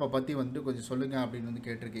ஆப்பை பற்றி வந்துட்டு கொஞ்சம் சொல்லுங்கள் அப்படின்னு வந்து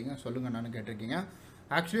கேட்டிருக்கீங்க. சொல்லுங்கள் நான் கேட்டிருக்கீங்க.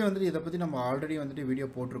 ஆக்சுவலி வந்துட்டு இதை பற்றி நம்ம ஆல்ரெடி வந்துட்டு வீடியோ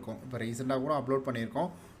போட்டிருக்கோம். இப்போ ரீசெண்டாக கூட அப்லோட் பண்ணியிருக்கோம்.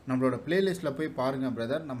 நம்மளோட ப்ளேலிஸ்ட்டில் போய் பாருங்கள்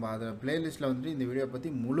பிரதர். நம்ம அதை ப்ளேலிஸ்ட்டில் வந்துட்டு இந்த வீடியோ பற்றி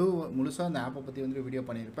முழுசாக அந்த ஆப்பை பற்றி வந்துட்டு வீடியோ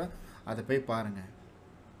பண்ணியிருப்பேன். அதை போய் பாருங்கள்.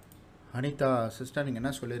 அனிதா சிஸ்டர் நீங்கள்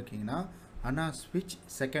என்ன சொல்லியிருக்கீங்கன்னா, ஆனால் ஸ்விட்ச்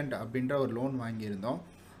செகண்ட் அப்படின்ற ஒரு லோன் வாங்கியிருந்தோம்,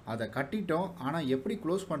 அதை கட்டிட்டோம். ஆனால் எப்படி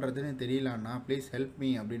க்ளோஸ் பண்ணுறதுன்னு தெரியலன்னா ப்ளீஸ் ஹெல்ப் மீ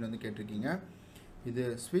அப்படின்னு வந்து கேட்டிருக்கீங்க. இது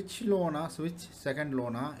ஸ்விட்ச் லோனா, ஸ்விட்ச் செகண்ட்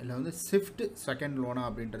லோனா, இல்லை வந்து ஷிஃப்ட் செகண்ட் லோனா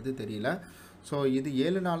அப்படின்றது தெரியல. ஸோ இது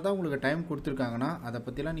 7 நாள் தான் உங்களுக்கு டைம் கொடுத்துருக்காங்கன்னா அதை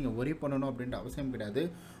பற்றிலாம் நீங்கள் ஒரி பண்ணணும் அப்படின்ற அவசியம் கிடையாது.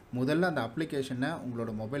 முதல்ல அந்த அப்ளிகேஷனை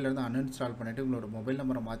உங்களோட மொபைல்லேருந்து அன்இன்ஸ்டால் பண்ணிவிட்டு, உங்களோட மொபைல்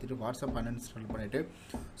நம்பரை மாற்றிட்டு வாட்ஸ்அப் அன்இன்ஸ்டால் பண்ணிவிட்டு,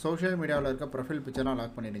 சோஷியல் மீடியாவில் இருக்க ப்ரொஃபைல் பிக்சர்லாம்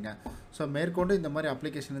லாக் பண்ணிவிடுங்க. ஸோ மேற்கொண்டு இந்த மாதிரி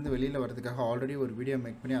அப்ளிகேஷன்லேருந்து வெளியில் வரதுக்காக ஆல்ரெடி ஒரு வீடியோ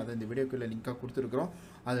மேக் பண்ணி அதை இந்த வீடியோக்குள்ளே லிங்காக கொடுத்துருக்குறோம்.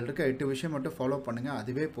 அதில் இருக்க 8 விஷயம் மட்டும் ஃபாலோ பண்ணுங்கள்,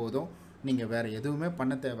 அதுவே போதும். நீங்கள் வேறு எதுவுமே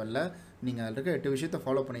பண்ண தேவையில்ல. நீங்கள் அதில் இருக்க 8 விஷயத்தை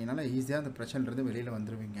ஃபாலோ பண்ணிங்கனால ஈஸியாக அந்த பிரச்சனைலேருந்து வெளியில்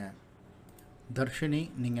வந்துடுவீங்க. தர்ஷினி,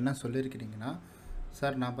 நீங்கள் என்ன சொல்லியிருக்கிறீங்கன்னா,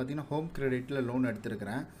 சார் நான் பார்த்தீங்கன்னா ஹோம் கிரெடிட்டில் லோன்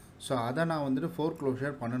எடுத்துருக்கிறேன். ஸோ அதை நான் வந்துட்டு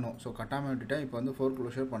ஃபோர்க்ளோஷர் பண்ணணும். ஸோ கட்டாமல் விட்டுட்டேன், இப்போ வந்து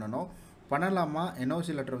ஃபோர்க்ளோஷர் பண்ணணும். பண்ணலாமா?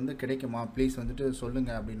 என்ஓசி லெட்டர் வந்து கிடைக்குமா? ப்ளீஸ் வந்துட்டு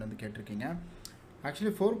சொல்லுங்கள் அப்படின்னு வந்து கேட்டிருக்கீங்க.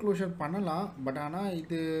 ஆக்சுவலி ஃபோர்க்ளோஷர் பண்ணலாம், பட் ஆனால்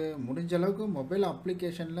இது முடிஞ்ச அளவுக்கு மொபைல்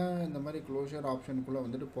அப்ளிகேஷனில் இந்த மாதிரி க்ளோஷர் ஆப்ஷனுக்குள்ளே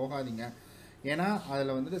வந்துட்டு போகாதீங்க. ஏன்னா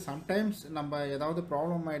அதில் வந்துட்டு சம்டைம்ஸ் நம்ம ஏதாவது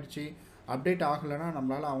ப்ராப்ளம் ஆகிடுச்சு, அப்டேட் ஆகலைன்னா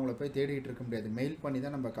நம்மளால் அவங்கள போய் தேடிகிட்டு இருக்க முடியாது. மெயில் பண்ணி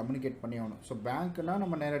தான் நம்ம கம்யூனிகேட் பண்ணி ஆகணும். ஸோ பேங்க்னால்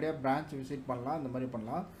நம்ம நேரடியாக பிரான்ச் விசிட் பண்ணலாம், இந்த மாதிரி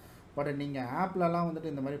பண்ணலாம். பட் நீங்கள் ஆப்லலாம்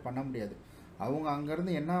வந்துட்டு இந்த மாதிரி பண்ண முடியாது. அவங்க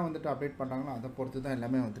அங்கேருந்து என்ன வந்துட்டு அப்டேட் பண்ணுறாங்களோ அதை பொறுத்து தான்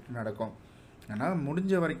எல்லாமே வந்துட்டு நடக்கும். அதனால்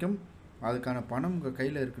முடிஞ்ச வரைக்கும் அதுக்கான பணம் உங்கள்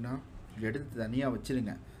கையில் இருக்குன்னா எடுத்து தனியாக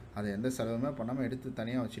வச்சுருங்க. அதை எந்த செலவுமே பண்ணாமல் எடுத்து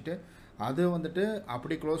தனியாக வச்சுட்டு அது வந்துட்டு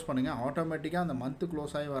அப்படி க்ளோஸ் பண்ணுங்கள். ஆட்டோமேட்டிக்காக அந்த மந்த்து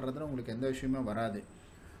க்ளோஸ் ஆகி வர்றதுல உங்களுக்கு எந்த விஷயமே வராது.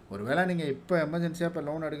 ஒருவேளை நீங்கள் இப்போ எமர்ஜென்சியாக இப்போ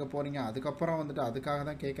லோன் எடுக்க போகிறீங்க, அதுக்கப்புறம் வந்துட்டு அதுக்காக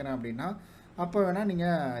தான் கேட்குறேன் அப்படின்னா அப்போ வேணால்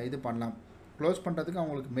நீங்கள் இது பண்ணலாம். க்ளோஸ் பண்ணுறதுக்கு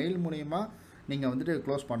அவங்களுக்கு மெயில் மூலிமா நீங்கள் வந்துட்டு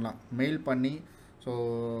க்ளோஸ் பண்ணலாம். மெயில் பண்ணி ஸோ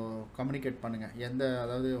கம்யூனிகேட் பண்ணுங்கள்.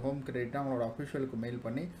 அதாவது ஹோம் கிரெடிட்டாக அவங்களோட அஃபிஷியலுக்கு மெயில்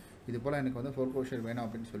பண்ணி இது போல் எனக்கு வந்து ஃபோர்க்ளோஷர் வேணும்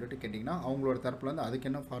அப்படின்னு சொல்லிட்டு கேட்டிங்கன்னா அவங்களோட தரப்புலேருந்து அதுக்கு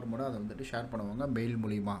என்ன ஃபார்மோட அதை வந்துட்டு ஷேர் பண்ணுவாங்க மெயில்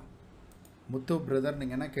மூலிமா. முத்து பிரதர்,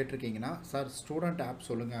 நீங்கள் என்ன கேட்டிருக்கீங்கன்னா, சார் ஸ்டூடெண்ட் ஆப்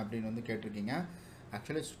சொல்லுங்கள் அப்படின்னு வந்து கேட்டிருக்கீங்க.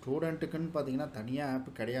 ஆக்சுவலி ஸ்டூடெண்ட்டுக்குன்னு பார்த்தீங்கன்னா தனியாக ஆப்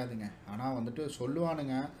கிடையாதுங்க. ஆனால் வந்துட்டு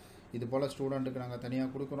சொல்லுவானுங்க இது போல் ஸ்டூடெண்ட்டுக்கு நாங்கள் தனியாக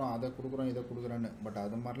கொடுக்குறோம், அதை கொடுக்குறோம், இதை கொடுக்குறோன்னு. பட்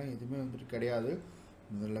அது மாதிரிலாம் எதுவுமே வந்துட்டு கிடையாது.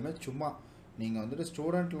 இது எல்லாமே சும்மா நீங்கள் வந்துட்டு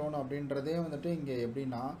ஸ்டூடெண்ட் லோன் அப்படின்றதே வந்துட்டு இங்கே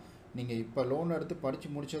எப்படின்னா, நீங்கள் இப்போ லோன் எடுத்து படித்து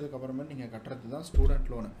முடித்ததுக்கப்புறமே நீங்கள் கட்டுறது தான்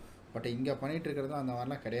ஸ்டூடெண்ட் லோனு. பட் இங்கே பண்ணிகிட்டு இருக்கிறது அந்த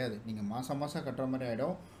மாதிரிலாம் கிடையாது. நீங்கள் மாதம் மாதம் கட்டுற மாதிரி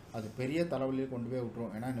ஆகிடும். அது பெரிய தலைவலியை கொண்டு போய்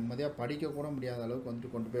விட்ரும். ஏன்னா நிம்மதியாக படிக்கக்கூட முடியாத அளவுக்கு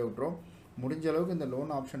வந்துட்டு கொண்டு போய் விட்ரும். முடிஞ்ச அளவுக்கு இந்த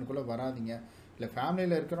லோன் ஆப்ஷனுக்குள்ளே வராதிங்க. இல்லை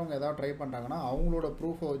ஃபேமிலியில் இருக்கிறவங்க ஏதாவது ட்ரை பண்ணுறாங்கன்னா அவங்களோட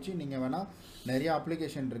ப்ரூஃபை வச்சு நீங்கள் வேணால் நிறைய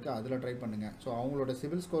அப்ளிகேஷன் இருக்குது, அதில் ட்ரை பண்ணுங்கள். ஸோ அவங்களோட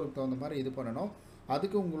சிபில் ஸ்கோருக்கு தகுந்த மாதிரி இது பண்ணணும்.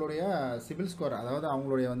 அதுக்கு உங்களுடைய சிபில் ஸ்கோர், அதாவது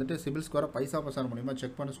அவங்களுடைய வந்துட்டு சிபில் ஸ்கோரை பைசா பசார் மூலிமா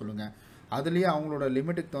செக் பண்ண சொல்லுங்கள். அதுலேயே அவங்களோட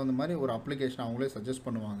லிமிட்டுக்கு தகுந்த மாதிரி ஒரு அப்ளிகேஷன் அவங்களே சஜஸ்ட்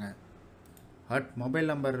பண்ணுவாங்க. மொபைல்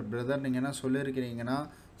நம்பர் பிரதர், நீங்கள் என்ன சொல்லியிருக்கிறீங்கன்னா,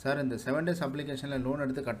 சார் இந்த 7 days அப்ளிகேஷனில் லோன்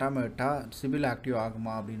எடுத்து கட்டாமல் விட்டால் சிபில் ஆக்டிவ்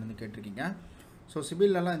ஆகுமா அப்படின்னு வந்து கேட்டிருக்கீங்க. ஸோ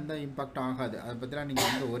சிபில்லலாம் எந்த இம்பாக்ட் ஆகாது. அதை பற்றிலாம் நீங்கள்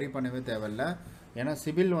வந்து ஒரி பண்ணவே தேவையில்லை. ஏன்னா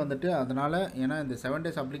சிபில் வந்துட்டு அதனால், ஏன்னா இந்த 7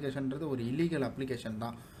 days அப்ளிகேஷன்றது ஒரு இல்லீகல் அப்ளிகேஷன்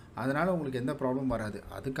தான். அதனால் உங்களுக்கு எந்த ப்ராப்ளம் வராது.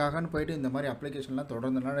 அதுக்காகன்னு போய்ட்டு இந்த மாதிரி அப்ளிகேஷன்லாம்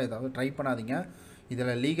தொடர்ந்துனால ஏதாவது ட்ரை பண்ணாதீங்க.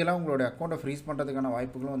 இதில் லீகலாக உங்களுடைய அக்கௌண்ட்டை ஃப்ரீஸ் பண்ணுறதுக்கான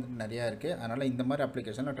வாய்ப்புகளும் வந்துட்டு நிறையா இருக்குது. அதனால் இந்த மாதிரி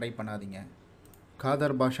அப்ளிகேஷனில் ட்ரை பண்ணாதீங்க.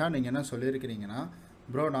 காதர் பாஷா, நீங்கள் என்ன சொல்லியிருக்கிறீங்கன்னா,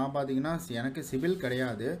 ப்ரோ நான் பார்த்தீங்கன்னா எனக்கு சிபில்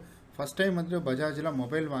கிடையாது, ஃபஸ்ட் டைம் வந்துட்டு பஜாஜில்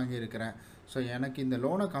மொபைல் வாங்கியிருக்கிறேன். ஸோ எனக்கு இந்த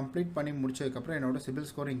லோனை கம்ப்ளீட் பண்ணி முடிச்சதுக்கப்புறம் என்னோடய சிபில்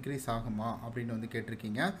ஸ்கோர் இன்க்ரீஸ் ஆகுமா அப்படின்னு வந்து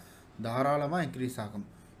கேட்டிருக்கீங்க. தாராளமாக இன்க்ரீஸ் ஆகும்.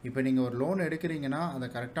 இப்போ நீங்கள் ஒரு லோன் எடுக்கிறீங்கன்னா அதை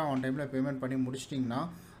கரெக்டாக ஆன் டைமில் பேமெண்ட் பண்ணி முடிச்சிட்டிங்கன்னா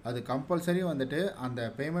அது கம்பல்சரி வந்துட்டு அந்த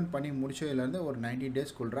பேமெண்ட் பண்ணி முடிச்சதுலேருந்து ஒரு 90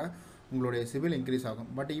 daysக்குள்ள உங்களுடைய சிபில் இன்க்ரீஸ் ஆகும்.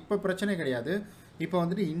 பட் இப்போ பிரச்சனை கிடையாது. இப்போ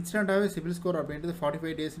வந்துட்டு இன்ஸ்டண்ட்டாகவே சிபில் ஸ்கோர் அப்படின்றது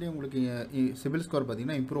 45 daysலேயே உங்களுக்கு சிபில் ஸ்கோர்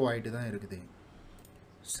பார்த்திங்கன்னா இம்ப்ரூவ் ஆகிட்டு தான் இருக்குது.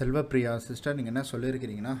 செல்வப்பிரியா சிஸ்டர், நீங்கள் என்ன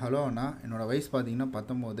சொல்லியிருக்கிறீங்கன்னா, ஹலோ அண்ணா, என்னோடய வயசு பார்த்தீங்கன்னா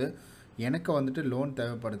 19, எனக்கு வந்துட்டு லோன்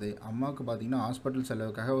தேவைப்படுது. அம்மாவுக்கு பார்த்தீங்கன்னா ஹாஸ்பிட்டல்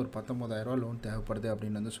செலவுக்காக ஒரு 19,000 லோன் தேவைப்படுது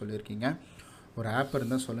அப்படின்னு வந்து சொல்லியிருக்கீங்க. ஒரு ஆப்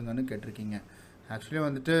இருந்தால் சொல்லுங்கன்னு கேட்டிருக்கீங்க. ஆக்சுவலி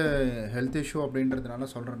வந்துட்டு ஹெல்த் இஷ்யூ அப்படின்றதுனால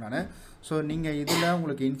சொல்கிறேன் நான். ஸோ நீங்கள் இதில்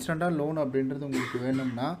உங்களுக்கு இன்ஸ்டண்ட்டாக லோன் அப்படின்றது உங்களுக்கு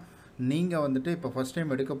வேணும்னா நீங்கள் வந்துட்டு இப்போ ஃபஸ்ட்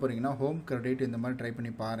டைம் எடுக்க போகிறீங்கன்னா ஹோம் கிரெடிட் இந்த மாதிரி ட்ரை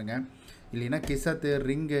பண்ணி பாருங்கள். இல்லைன்னா கிசத்து,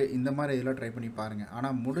 ரிங்கு இந்த மாதிரி இதெல்லாம் ட்ரை பண்ணி பாருங்கள்.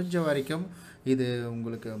 ஆனால் முடிஞ்ச வரைக்கும் இது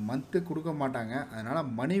உங்களுக்கு மந்த்து கொடுக்க மாட்டாங்க. அதனால்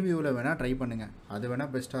மணி வியூவில் வேணால் ட்ரை பண்ணுங்கள். அது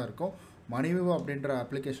வேணால் பெஸ்ட்டாக இருக்கும். மணி வியூ அப்படின்ற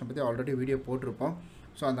அப்ளிகேஷனை பற்றி ஆல்ரெடி வீடியோ போட்டிருப்போம்.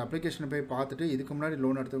 ஸோ அந்த அப்ளிகேஷனை போய் பார்த்துட்டு இதுக்கு முன்னாடி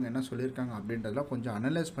லோன் எடுத்தவங்க என்ன சொல்லியிருக்காங்க அப்படின்றதெல்லாம் கொஞ்சம்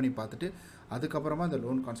அனலைஸ் பண்ணி பார்த்துட்டு அதுக்கப்புறமா அந்த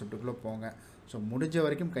லோன் கான்செப்ட்டுக்குள்ளே போங்க. ஸோ முடிஞ்ச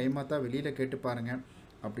வரைக்கும் கைமாத்தா வெளியில் கேட்டு பாருங்கள்.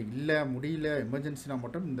 அப்படி இல்லை முடியல எமர்ஜென்சினா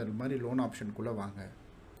மட்டும் இந்த மாதிரி லோன் ஆப்ஷனுக்குள்ளே வாங்க.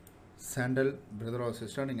 சாண்டல் பிரதர் ஆர்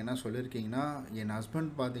சிஸ்டர், நீங்கள் என்ன சொல்லியிருக்கீங்கன்னா, என்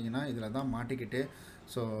ஹஸ்பண்ட் பார்த்தீங்கன்னா இதில் தான் மாட்டிக்கிட்டு,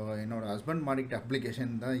 ஸோ என்னோடய ஹஸ்பண்ட் மாட்டிக்கிட்ட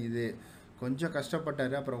அப்ளிகேஷன் தான் இது. கொஞ்சம்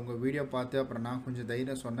கஷ்டப்பட்டார். அப்புறம் உங்கள் வீடியோ பார்த்து அப்புறம் நான் கொஞ்சம்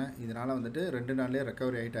தைரியம் சொன்னேன். இதனால் வந்துட்டு 2 நாள்லேயே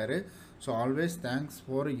ரெக்கவரி ஆகிட்டார். So always thanks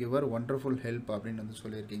for your wonderful help அப்படின்னு வந்து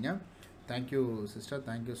சொல்லியிருக்கீங்க. Thank you sister,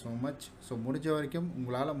 thank you so much. So முடிஞ்ச வரைக்கும்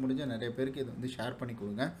உங்களால் முடிஞ்ச நிறைய பேருக்கு இதை வந்து ஷேர் பண்ணி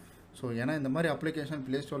கொடுங்க. ஸோ ஏன்னா இந்த மாதிரி அப்ளிகேஷன்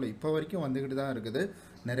ப்ளே ஸ்டோரில் இப்போ வரைக்கும் வந்துக்கிட்டு தான் இருக்குது.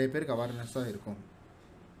 நிறைய பேருக்கு அவேர்னஸாக இருக்கும்.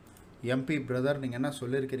 எம்பி பிரதர் நீங்கள் என்ன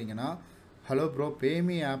சொல்லியிருக்கிறீங்கன்னா, ஹலோ ப்ரோ,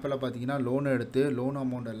 பேமி ஆப்பில் பார்த்தீங்கன்னா லோன் எடுத்து லோன்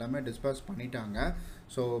அமௌண்ட் எல்லாமே டிஸ்பர்ஸ் பண்ணிட்டாங்க.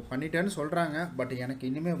 ஸோ பண்ணிட்டேன்னு சொல்கிறாங்க. பட் எனக்கு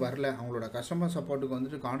இனிமேல் வரல. அவங்களோட கஸ்டமர் சப்போர்ட்டுக்கு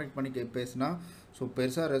வந்துட்டு காண்டாக்ட் பண்ணி பேசினா ஸோ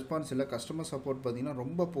பெருசாக ரெஸ்பான்ஸ் இல்லை. கஸ்டமர் சப்போர்ட் பார்த்திங்கன்னா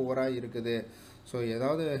ரொம்ப புவராக இருக்குது. ஸோ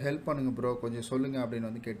ஏதாவது ஹெல்ப் பண்ணுங்கள் ப்ரோ, கொஞ்சம் சொல்லுங்கள் அப்படின்னு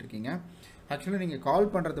வந்து கேட்டிருக்கீங்க. ஆக்சுவலி நீங்கள்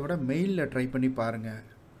கால் பண்ணுறத விட மெயிலில் ட்ரை பண்ணி பாருங்கள்.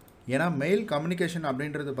 ஏன்னா மெயில் கம்யூனிகேஷன்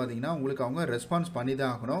அப்படின்றது பார்த்திங்கன்னா உங்களுக்கு அவங்க ரெஸ்பான்ஸ் பண்ணி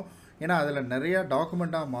தான் ஆகணும். ஏன்னா அதில் நிறையா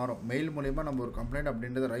டாக்குமெண்ட்டாக மாறும். மெயில் மூலிமா நம்ம ஒரு கம்ப்ளைண்ட்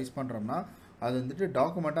அப்படின்றத ரைஸ் பண்ணுறோம்னா அது வந்துட்டு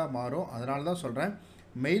டாக்குமெண்ட்டாக மாறும். அதனால தான் சொல்கிறேன்,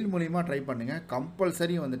 மெயில் மூலிமா ட்ரை பண்ணுங்கள்.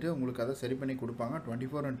 கம்பல்சரி வந்துட்டு உங்களுக்கு அதை சரி பண்ணி கொடுப்பாங்க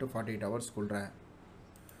 24x48 ஹவர்ஸ்க்குள்ள.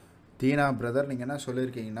 தீனா பிரதர் நீங்கள் என்ன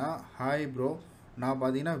சொல்லியிருக்கீங்கன்னா, ஹாய் ப்ரோ, நான்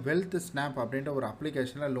பார்த்தீங்கன்னா வெல்த் ஸ்னாப் அப்படின்ற ஒரு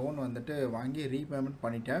அப்ளிகேஷனில் லோன் வந்துட்டு வாங்கி ரீபேமெண்ட்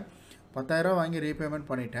பண்ணிட்டேன். 10,000 வாங்கி ரீபேமெண்ட்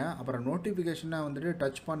பண்ணிட்டேன். அப்புறம் நோட்டிஃபிகேஷனை வந்துட்டு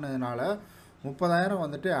டச் பண்ணதுனால 30,000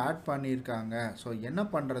 வந்துட்டு ஆட் பண்ணியிருக்காங்க. ஸோ என்ன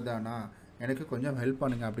பண்ணுறது அண்ணா, எனக்கு கொஞ்சம் ஹெல்ப்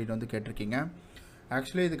பண்ணுங்கள் அப்படின்னு வந்து கேட்டிருக்கீங்க.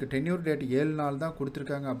 ஆக்சுவலி இதுக்கு டென்யூர் டேட் 7 நாள் தான்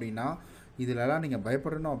கொடுத்துருக்காங்க. அப்படின்னா இதிலலாம் நீங்கள்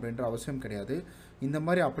பயப்படணும் அப்படின்ற அவசியம் கிடையாது. இந்த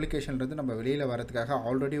மாதிரி அப்ளிகேஷன்லேருந்து நம்ம வெளியில் வரதுக்காக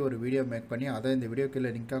ஆல்ரெடி ஒரு வீடியோ மேக் பண்ணி அதை இந்த வீடியோ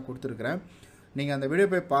கீழே லிங்காக கொடுத்துருக்குறேன். நீங்கள் அந்த வீடியோ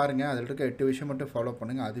போய் பாருங்கள். அதில் இருக்க 8 விஷயம் மட்டும் ஃபாலோ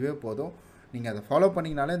பண்ணுங்கள், அதுவே போதும். நீங்கள் அதை ஃபாலோ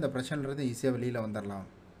பண்ணிங்கனாலே இந்த பிரச்சனைலேருந்து ஈஸியாக வெளியில் வந்துடலாம்.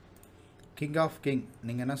 கிங் ஆஃப் கிங்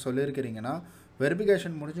நீங்கள் என்ன சொல்லியிருக்கிறீங்கன்னா,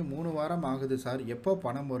 வெரிஃபிகேஷன் முடிஞ்சு 3 வாரம் ஆகுது சார், எப்போ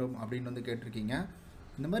பணம் வரும் அப்படின்னு வந்து கேட்டிருக்கீங்க.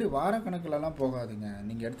 இந்த மாதிரி வாரக்கணக்கிலலாம் போகாதுங்க.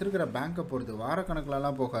 நீங்கள் எடுத்துருக்கிற பேங்க்கை பொறுத்து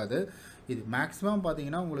வாரக்கணக்கிலலாம் போகாது. இது மேக்ஸிமம்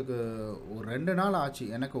பார்த்தீங்கன்னா உங்களுக்கு ஒரு 2 நாள் ஆச்சு.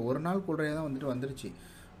 எனக்கு ஒரு நாள் கூட தான் வந்துட்டு வந்துருச்சு.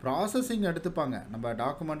 ப்ராசஸிங் எடுத்துப்பாங்க. நம்ம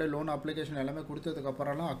டாக்குமெண்ட்டு லோன் அப்ளிகேஷன் எல்லாமே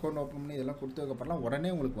கொடுத்ததுக்கப்புறம்லாம் அக்கௌண்ட் ஓப்பன் பண்ணி இதெல்லாம் கொடுத்ததுக்கப்புறம்லாம்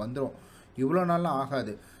உடனே உங்களுக்கு வந்துடும். இவ்வளோ நாள்லாம்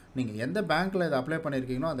ஆகாது. நீங்கள் எந்த பேங்க்கில் இதை அப்ளை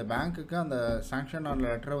பண்ணியிருக்கீங்களோ அந்த பேங்க்குக்கு அந்த சாங்ஷன் ஆன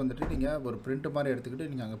லெட்டரை வந்துட்டு நீங்கள் ஒரு பிரிண்ட் மாதிரி எடுத்துக்கிட்டு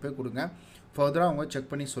நீங்கள் அங்கே போய் கொடுங்க. ஃபர்தராக அவங்க செக்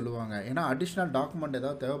பண்ணி சொல்லுவாங்க. ஏன்னா அடிஷ்னல் டாக்குமெண்ட்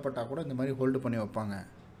ஏதாவது தேவைப்பட்டால் கூட இந்த மாதிரி ஹோல்டு பண்ணி வைப்பாங்க.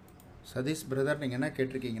 சதீஷ் பிரதர் நீங்கள் என்ன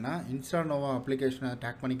கேட்டிருக்கீங்கன்னா, இன்ஸ்டா நோவா அப்ளிகேஷனை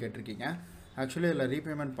டேக் பண்ணி கேட்டிருக்கீங்க. ஆக்சுவலி இதில்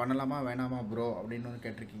ரீபேமெண்ட் பண்ணலாமா வேணாமா ப்ரோ அப்படின்னு வந்து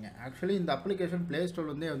கேட்டிருக்கீங்க. ஆக்சுவலி இந்த அப்ளிகேஷன் ப்ளே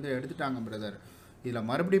ஸ்டோர்லேருந்தே வந்து எடுத்துட்டாங்க பிரதர். இதில்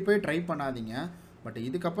மறுபடியும் போய் ட்ரை பண்ணாதீங்க. பட்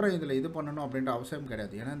இதுக்கப்புறம் இதில் இது பண்ணணும் அப்படின்ற அவசியம்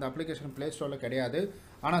கிடையாது. ஏன்னா இந்த அப்ளிகேஷன் ப்ளே ஸ்டோரில் கிடையாது.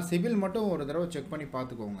 ஆனால் சிபில் மட்டும் ஒரு தடவை செக் பண்ணி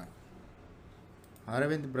பார்த்துக்கோங்க.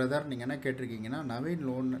 அரவிந்த் பிரதர் நீங்கள் என்ன கேட்டிருக்கீங்கன்னா, நவீன்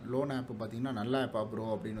லோன் ஆப் பார்த்தீங்கன்னா நல்ல ஆப்பா ப்ரோ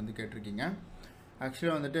அப்படின்னு வந்து கேட்டிருக்கீங்க.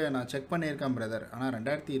 ஆக்சுவலாக வந்துட்டு நான் செக் பண்ணியிருக்கேன் பிரதர். ஆனால்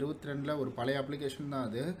 2022 ஒரு பழைய அப்ளிகேஷன் தான்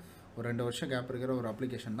அது. ஒரு 2 வருஷம் கேப் இருக்கிற ஒரு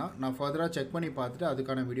அப்ளிகேஷன் தான். நான் ஃபர்தராக செக் பண்ணி பார்த்துட்டு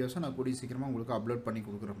அதுக்கான வீடியோஸை நான் கூடிய சீக்கிரமாக உங்களுக்கு அப்லோட் பண்ணி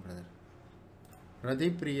கொடுக்குறேன் பிரதர்.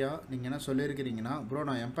 பிரதீப் பிரியா நீங்கள் என்ன சொல்லியிருக்கிறீங்கன்னா, ப்ரோ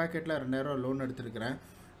நான் எம்பாக்கெட்டில் 2,000 லோன் எடுத்திருக்கிறேன்.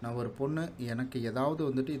 நான் ஒரு பொண்ணு, எனக்கு ஏதாவது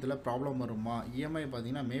வந்துட்டு இதில் ப்ராப்ளம் வருமா? இஎம்ஐ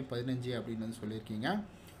பார்த்தீங்கன்னா May 15 அப்படின்னு வந்து சொல்லியிருக்கீங்க.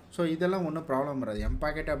 ஸோ இதெல்லாம் ஒன்றும் ப்ராப்ளம் வராது.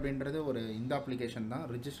 எம்பாக்கெட் அப்படின்றது ஒரு இந்த அப்ளிகேஷன் தான்,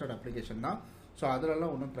 ரிஜிஸ்டர்ட் அப்ளிகேஷன் தான். ஸோ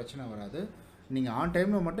அதிலலாம் ஒன்றும் பிரச்சனை வராது. நீங்கள் ஆன்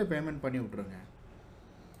டைமில் மட்டும் பேமெண்ட் பண்ணி விட்ருங்க.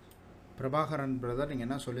 பிரபாகரன் பிரதர் நீங்கள்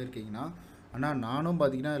என்ன சொல்லியிருக்கீங்கன்னா, ஆனால் நானும்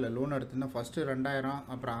பார்த்தீங்கன்னா இதில் லோன் எடுத்திருந்தேன். ஃபஸ்ட்டு 2,000,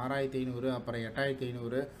 அப்புறம் 6,500, அப்புறம்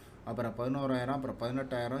 8,500, அப்புறம் 11,000, அப்புறம்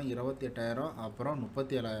 18,000, 28,000, அப்புறம்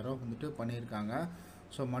 37,000 வந்துட்டு பண்ணியிருக்காங்க.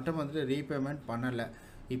 ஸோ மட்டும் வந்துட்டு ரீபேமெண்ட் பண்ணலை.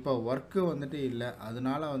 இப்போ ஒர்க்கு வந்துட்டு இல்லை,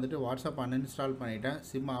 அதனால வந்துட்டு வாட்ஸ்அப் அன்இன்ஸ்டால் பண்ணிவிட்டேன்,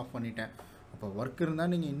 சிம் ஆஃப் பண்ணிட்டேன். அப்போ ஒர்க்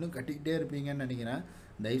இருந்தால் நீங்கள் இன்னும் கட்டிக்கிட்டே இருப்பீங்கன்னு நினைக்கிறேன்.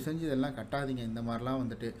 தயவு செஞ்சு இதெல்லாம் கட்டாதீங்க. இந்த மாதிரிலாம்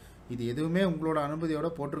வந்துட்டு இது எதுவுமே உங்களோட அனுமதியோடு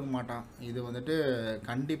போட்டிருக்க மாட்டான். இது வந்துட்டு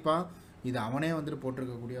கண்டிப்பாக இது அவனே வந்துட்டு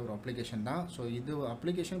போட்டிருக்கக்கூடிய ஒரு அப்ளிகேஷன் தான். ஸோ இது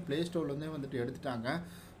அப்ளிகேஷன் ப்ளே ஸ்டோர்லேருந்தே வந்துட்டு எடுத்துட்டாங்க.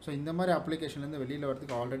 ஸோ இந்த மாதிரி அப்ளிகேஷன்லேருந்து வெளியில்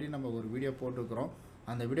வரதுக்கு ஆல்ரெடி நம்ம ஒரு வீடியோ போட்டிருக்கிறோம்.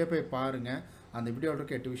 அந்த வீடியோ போய் பாருங்கள். அந்த வீடியோவில்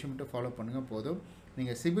இருக்க 8 விஷயம் மட்டும் ஃபாலோ பண்ணுங்கள் போதும்.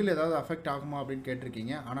 நீங்கள் சிபில் ஏதாவது அஃபெக்ட் ஆகுமா அப்படின்னு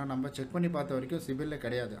கேட்டிருக்கீங்க. ஆனால் நம்ம செக் பண்ணி பார்த்த வரைக்கும் சிபிலில்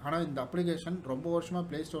கிடையாது. ஆனால் இந்த அப்ளிகேஷன் ரொம்ப வருஷமாக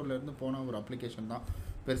ப்ளே ஸ்டோர்லேருந்து போன ஒரு அப்ளிகேஷன் தான்.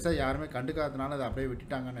 பெருசாக யாருமே கண்டுக்காதனால அதை அப்படியே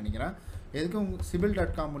விட்டுட்டாங்கன்னு நினைக்கிறேன். எதுக்கும்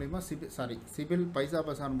cibil.com மூலிமா சிபில் பைசா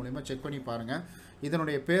பசார் மூலிமா செக் பண்ணி பாருங்கள்.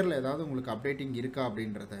 இதனுடைய பேரில் ஏதாவது உங்களுக்கு அப்டேட்டிங் இருக்கா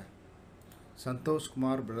அப்படின்றத.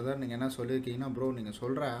 சந்தோஷ்குமார் பிரதர் நீங்கள் என்ன சொல்லியிருக்கீங்கன்னா, ப்ரோ நீங்கள்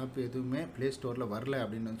சொல்கிற ஆப் எதுவுமே ப்ளே ஸ்டோரில் வரல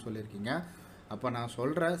அப்படின்னு சொல்லியிருக்கீங்க. அப்போ நான்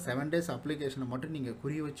சொல்கிற 7 days அப்ளிகேஷனை மட்டும் நீங்கள்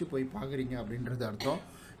குறி வச்சு போய் பார்க்குறீங்க அப்படின்றது அர்த்தம்.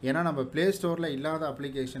 ஏன்னா நம்ம ப்ளே ஸ்டோரில் இல்லாத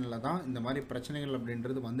அப்ளிகேஷனில் தான் இந்த மாதிரி பிரச்சனைகள்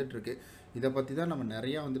அப்படின்றது வந்துட்டுருக்கு. இதை பற்றி தான் நம்ம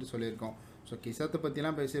நிறையா வந்துட்டு சொல்லியிருக்கோம். ஸோ கிசத்தை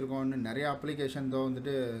பற்றிலாம் பேசியிருக்கோம். இன்னும் நிறையா அப்ளிகேஷன் தான்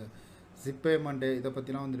வந்துட்டு ஜிப் பேமெண்ட்டு இதை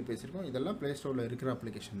பற்றிலாம் வந்துட்டு பேசியிருக்கோம். இதெல்லாம் ப்ளே ஸ்டோரில் இருக்கிற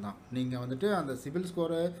அப்ளிகேஷன் தான். நீங்கள் வந்துட்டு அந்த சிபில்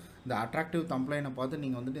ஸ்கோரு, இந்த அட்ராக்டிவ் கம்ப்ளைண்ட்டை பார்த்து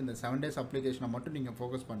நீங்கள் வந்துட்டு இந்த 7 days அப்ளிகேஷனை மட்டும் நீங்கள்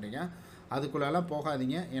ஃபோக்கஸ் பண்ணுறீங்க. அதுக்குள்ளெல்லாம்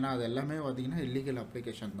போகாதீங்க. ஏன்னா அது எல்லாமே பார்த்தீங்கன்னா இல்லீகல்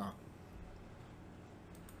அப்ளிகேஷன் தான்.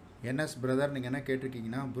 என்எஸ் பிரதர் நீங்கள் என்ன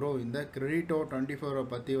கேட்டிருக்கீங்கன்னா ப்ரோ இந்த கிரெடிட்டோ 24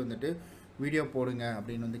 பற்றி வந்துட்டு வீடியோ போடுங்க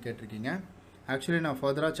அப்படின்னு வந்து கேட்டிருக்கீங்க. ஆக்சுவலி நான்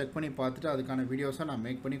ஃபர்தராக செக் பண்ணி பார்த்துட்டு அதுக்கான வீடியோஸை நான்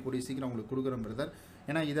மேக் பண்ணி கூடிய சீக்கிரம் உங்களுக்கு கொடுக்குறேன் பிரதர்.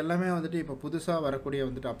 ஏன்னா இதெல்லாமே வந்துட்டு இப்போ புதுசாக வரக்கூடிய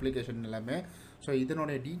வந்துட்டு அப்ளிகேஷன் எல்லாமே. ஸோ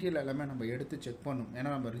இதனுடைய டீட்டெயில் எல்லாமே நம்ம எடுத்து செக் பண்ணணும். ஏன்னா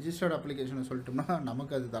நம்ம ரிஜிஸ்டர்ட் அப்ளிகேஷனை சொல்லிட்டோம்னா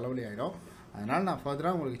நமக்கு அது தலைவலி ஆகிடும். அதனால் நான்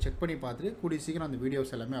ஃபர்தராக உங்களுக்கு செக் பண்ணி பார்த்துட்டு கூடிய சீக்கிரம் அந்த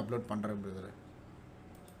வீடியோஸ் எல்லாமே அப்லோட் பண்ணுறேன் பிரதர்.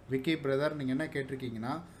 விக்கி பிரதர் நீங்கள் என்ன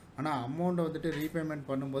கேட்டிருக்கீங்கன்னா, ஆனால் அமௌண்ட்டை வந்துட்டு ரீபேமெண்ட்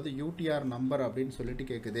பண்ணும்போது யூடிஆர் நம்பர் அப்படின்னு சொல்லிட்டு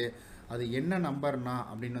கேட்குது, அது என்ன நம்பர்னா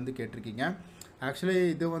அப்படின்னு வந்து கேட்டிருக்கீங்க. ஆக்சுவலி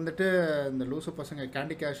இது வந்துட்டு இந்த லூசு பசங்க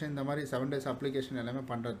கேண்டி கேஷ் இந்த மாதிரி 7 days அப்ளிகேஷன் எல்லாமே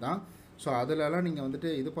பண்ணுறது தான். ஸோ அதிலலாம் நீங்கள் வந்துட்டு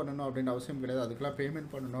இது பண்ணணும் அப்படின்ற அவசியம் கிடையாது, அதுக்கெலாம்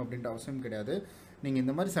பேமெண்ட் பண்ணணும் அப்படின்ற அவசியம் கிடையாது. நீங்கள்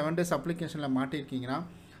இந்த மாதிரி 7 days அப்ளிகேஷனில் மாட்டியிருக்கீங்கன்னா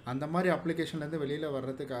அந்த மாதிரி அப்ளிகேஷன்லேருந்து வெளியில்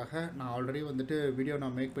வர்றதுக்காக நான் ஆல்ரெடி வந்துட்டு வீடியோ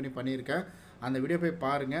நான் மேக் பண்ணியிருக்கேன். அந்த வீடியோ போய்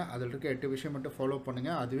பாருங்கள். அதில் இருக்க 8 விஷயம் மட்டும் ஃபாலோ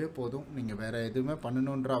பண்ணுங்கள், அதுவே போதும். நீங்கள் வேறு எதுவுமே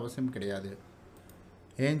பண்ணணுன்ற அவசியம் கிடையாது.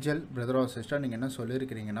 ஏஞ்சல் பிரதர் ஆர் சிஸ்டர் நீங்கள் என்ன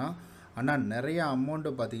சொல்லியிருக்கிறீங்கன்னா, ஆனால் நிறைய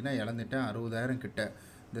அமௌண்ட்டு பார்த்தீங்கன்னா இழந்துட்டேன் 60,000 கிட்ட.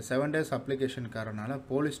 இந்த 7 days அப்ளிகேஷனுக்காரனால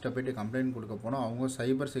போலீஸ்கிட்ட போய்ட்டு கம்ப்ளைண்ட் கொடுக்க போனோம். அவங்க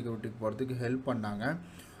சைபர் செக்யூரிட்டிக்கு போகிறதுக்கு ஹெல்ப் பண்ணாங்க.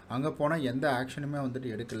 அங்கே போனால் எந்த ஆக்ஷனுமே வந்துட்டு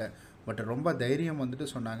எடுக்கலை. பட் ரொம்ப தைரியம் வந்துட்டு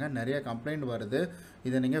சொன்னாங்க, நிறைய கம்ப்ளைண்ட் வருது,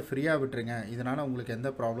 இதை நீங்கள் ஃப்ரீயாக விட்டுருங்க, இதனால் உங்களுக்கு எந்த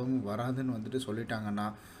ப்ராப்ளமும் வராதுன்னு வந்துட்டு சொல்லிட்டாங்கண்ணா.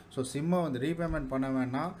 ஸோ சிம்மை வந்து ரீபேமெண்ட் பண்ண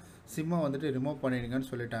வேணாம், சிம்மை வந்துட்டு ரிமூவ் பண்ணிடுங்கன்னு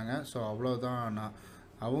சொல்லிட்டாங்க. ஸோ அவ்வளோதான் அண்ணா.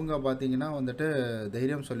 அவங்க பார்த்தீங்கன்னா வந்துட்டு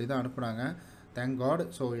தைரியம் சொல்லி தான் அனுப்புனாங்க. Thank God.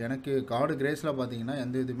 ஸோ எனக்கு காடு கிரேஸில் பார்த்தீங்கன்னா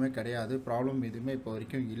எந்த இதுவுமே கிடையாது, ப்ராப்ளம் எதுவுமே இப்போ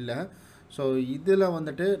வரைக்கும் இல்லை. ஸோ இதில்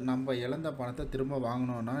வந்துட்டு நம்ம இழந்த பணத்தை திரும்ப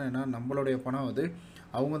வாங்கணுன்னா, ஏன்னா நம்மளுடைய பணம் வந்து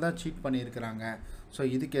அவங்க தான் சீட் பண்ணியிருக்கிறாங்க. ஸோ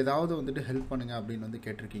இதுக்கு ஏதாவது வந்துட்டு ஹெல்ப் பண்ணுங்கள் அப்படின்னு வந்து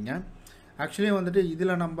கேட்டிருக்கீங்க. ஆக்சுவலி வந்துட்டு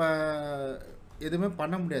இதில் நம்ம எதுவுமே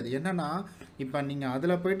பண்ண முடியாது. என்னென்னா இப்போ நீங்கள்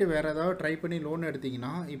அதில் போய்ட்டு வேறு ஏதாவது ட்ரை பண்ணி லோன்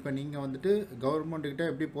எடுத்திங்கன்னா, இப்போ நீங்கள் வந்துட்டு கவர்மெண்ட்டுக்கிட்ட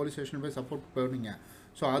எப்படி போலீஸ் ஸ்டேஷன் போய் சப்போர்ட் போனீங்க,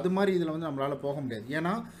 ஸோ அது மாதிரி இதில் வந்து நம்மளால் போக முடியாது.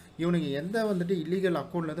 ஏன்னா இவனுக்கு எந்த வந்துட்டு இல்லீகல்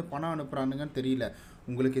அக்கௌண்ட்லேருந்து பணம் அனுப்புகிறானுங்கன்னு தெரியல.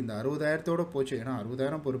 உங்களுக்கு இந்த 60,000 போச்சு. ஏன்னா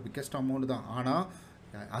 60,000 ஒரு பிக்கஸ்ட் அமௌண்ட் தான். ஆனால்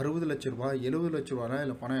 60 லட்ச ரூபா 70 லட்ச ரூபாலாம்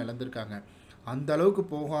இதில் பணம் இழந்திருக்காங்க. அந்த அளவுக்கு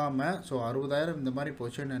போகாமல் ஸோ 60,000 இந்த மாதிரி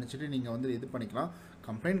போச்சுன்னு நினச்சிட்டு நீங்கள் வந்து இது பண்ணிக்கலாம்.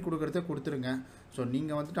 கம்ப்ளைண்ட் கொடுக்குறதே கொடுத்துருங்க. ஸோ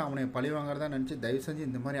நீங்கள் வந்துட்டு அவனை பழி வாங்குறதா நினச்சி தயவு செஞ்சு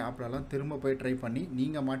இந்த மாதிரி ஆப்லலாம் திரும்ப போய் ட்ரை பண்ணி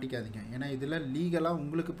நீங்கள் மாட்டிக்காதீங்க. ஏன்னா இதில் லீகலாக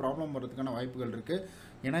உங்களுக்கு ப்ராப்ளம் வர்றதுக்கான வாய்ப்புகள் இருக்குது.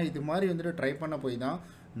 ஏன்னா இது மாதிரி வந்துட்டு ட்ரை பண்ண போய் தான்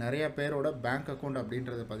நிறைய பேரோட பேங்க் அக்கௌண்ட்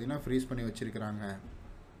அப்படின்றத பார்த்திங்கன்னா ஃப்ரீஸ் பண்ணி வச்சுருக்கிறாங்க.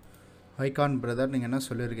 ஐகான் பிரதர் நீங்கள் என்ன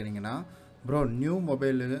சொல்லியிருக்கிறீங்கன்னா, ப்ரோ நியூ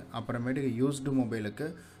மொபைலு அப்புறமேட்டுக்கு யூஸ்டு மொபைலுக்கு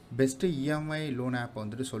பெஸ்ட்டு இஎம்ஐ லோன் ஆப்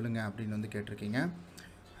வந்துட்டு சொல்லுங்கள் அப்படின்னு வந்து கேட்டிருக்கீங்க.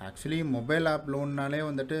 ஆக்சுவலி மொபைல் ஆப் லோன்னாலே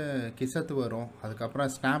வந்துட்டு கிசத்து வரும், அதுக்கப்புறம்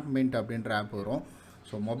ஸ்னாப் மின்ட் அப்படின்ற ஆப் வரும்.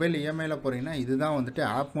 ஸோ மொபைல் இஎம்ஐயில் போகிறீங்கன்னா இதுதான் வந்துட்டு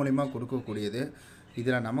ஆப் மூலிமா கொடுக்கக்கூடியது.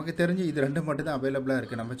 இதில் நமக்கு தெரிஞ்சு இது 2 மட்டும் தான் அவைலபிளாக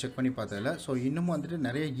இருக்குது நம்ம செக் பண்ணி பார்த்ததில்ல. ஸோ இன்னமும் வந்துட்டு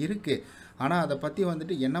நிறைய இருக்குது. ஆனால் அதை பற்றி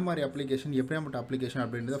வந்துட்டு என்ன மாதிரி அப்ளிகேஷன் எப்படியாப்பட்ட அப்ளிகேஷன்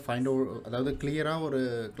அப்படின்றத ஃபைண்ட் அவுட், அதாவது கிளியராக ஒரு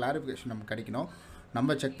கிளாரிஃபிகேஷன் நமக்கு கிடைக்கணும்.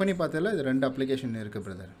 நம்ம செக் பண்ணி பார்த்ததில்ல இது 2 அப்ளிகேஷன் இருக்குது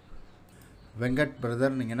பிரதர். வெங்கட்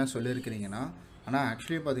பிரதர் நீங்கள் என்ன சொல்லியிருக்கிறீங்கன்னா, ஆனால்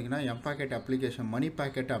ஆக்சுவலி பார்த்தீங்கன்னா எம்பாக்கெட் அப்ளிகேஷன் மணி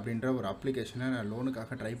பேக்கெட் அப்படின்ற ஒரு அப்ளிகேஷனை நான்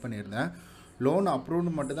லோனுக்காக ட்ரை பண்ணியிருந்தேன். லோன்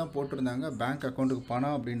அப்ரூவ்டு மட்டும் தான் போட்டிருந்தாங்க, பேங்க் அக்கௌண்ட்டுக்கு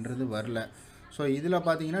பணம் அப்படின்றது வரல. ஸோ இதில்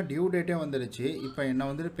பார்த்தீங்கன்னா டியூ டேட்டே வந்துடுச்சு. இப்போ என்னை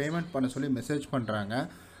வந்துட்டு பேமெண்ட் பண்ண சொல்லி மெசேஜ் பண்ணுறாங்க.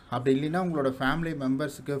 அப்படி இல்லைன்னா உங்களோட ஃபேமிலி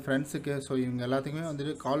மெம்பர்ஸுக்கு ஃப்ரெண்ட்ஸுக்கு ஸோ இவங்க எல்லாத்துக்குமே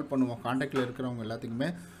வந்துட்டு கால் பண்ணுவோம், காண்டாக்டில் இருக்கிறவங்க எல்லாத்துக்குமே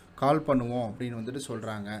கால் பண்ணுவோம் அப்படின்னு வந்துட்டு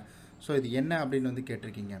சொல்கிறாங்க. ஸோ இது என்ன அப்படின்னு வந்து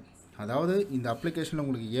கேட்டிருக்கீங்க. அதாவது இந்த அப்ளிகேஷனில்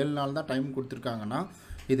உங்களுக்கு 7 நாள் தான் டைம் கொடுத்துருக்காங்கன்னா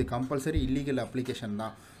இது கம்பல்சரி இல்லீகல் அப்ளிகேஷன்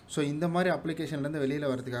தான். ஸோ இந்த மாதிரி அப்ளிகேஷன்லேருந்து வெளியில்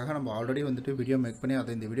வரதுக்காக நம்ம ஆல்ரெடி வந்துட்டு வீடியோ மேக் பண்ணி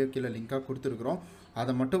அதை இந்த வீடியோ கீழே லிங்காக கொடுத்துருக்குறோம்.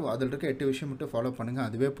 அதை மட்டும் அதில் இருக்க 8 விஷயம் மட்டும் ஃபாலோ பண்ணுங்கள்,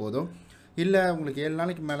 அதுவே போதும். இல்லை உங்களுக்கு 7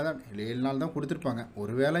 நாளைக்கு மேலே தான், இல்லை 7 நாள் தான் கொடுத்துருப்பாங்க,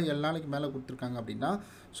 ஒருவேளை 7 நாளைக்கு மேலே கொடுத்துருக்காங்க அப்படின்னா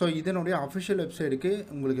ஸோ இதனுடைய அஃபிஷியல் வெப்சைட்டுக்கு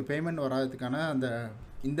உங்களுக்கு பேமெண்ட் வராதுக்கான அந்த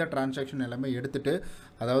இந்த டிரான்சாக்ஷன் எல்லாமே எடுத்துகிட்டு,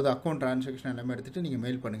 அதாவது அக்கௌண்ட் டிரான்சாக்ஷன் எல்லாமே எடுத்துகிட்டு நீங்கள்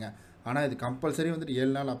மெயில் பண்ணுங்கள். ஆனால் இது கம்பல்சரி வந்துட்டு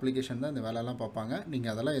 7 நாள் அப்ளிகேஷன் தான் இந்த வேலையெல்லாம் பார்ப்பாங்க.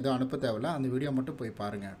 நீங்கள் அதெல்லாம் எதுவும் அனுப்ப தேவையில்ல, அந்த வீடியோ மட்டும் போய்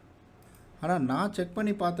பாருங்கள். ஆனால் நான் செக்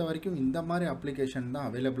பண்ணி பார்த்த வரைக்கும் இந்த மாதிரி அப்ளிகேஷன் தான்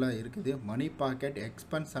அவைலபிளாக இருக்குது. மணி பாக்கெட்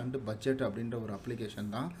எக்ஸ்பென்ஸ் அண்ட் பட்ஜெட் அப்படின்ற ஒரு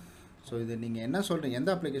அப்ளிகேஷன் தான். ஸோ இது நீங்கள் என்ன சொல்கிறீங்க,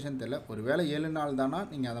 எந்த அப்ளிகேஷன் தெரியல, ஒரு வேளை 7 நாள் தானா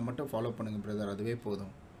நீங்கள் அதை மட்டும் ஃபாலோ பண்ணுங்கள் பிரதர், அதுவே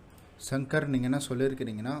போதும். சங்கர் நீங்கள் என்ன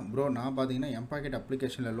சொல்லியிருக்கிறீங்கன்னா, ப்ரோ நான் பார்த்தீங்கன்னா எம்பாக்கெட்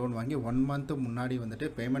அப்ளிகேஷனில் லோன் வாங்கி 1 month முன்னாடி வந்துட்டு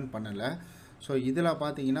பேமெண்ட் பண்ணலை. ஸோ இதில்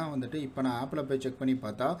பார்த்தீங்கன்னா வந்துட்டு இப்போ நான் ஆப்பில் போய் செக் பண்ணி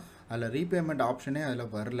பார்த்தா அதில் ரீபேமெண்ட் ஆப்ஷனே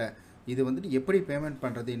அதில் வரல. இது வந்துட்டு எப்படி பேமெண்ட்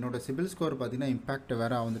பண்ணுறது, என்னோடய சிபில் ஸ்கோர் பார்த்தீங்கன்னா இம்பேக்ட்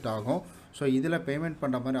வேறு வந்துட்டு ஆகும். ஸோ இதில் பேமெண்ட்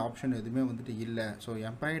பண்ணுற மாதிரி ஆப்ஷன் எதுவுமே வந்துட்டு இல்லை. ஸோ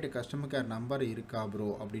எம்பாக்கெட் கஸ்டமர் கேர் நம்பர் இருக்கா ப்ரோ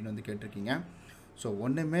அப்படின்னு வந்து கேட்டிருக்கீங்க. ஸோ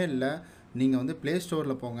ஒன்றுமே இல்லை, நீங்கள் வந்து ப்ளே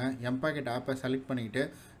ஸ்டோரில் போங்க, எம்பாக்கெட் ஆப்பை செலக்ட் பண்ணிவிட்டு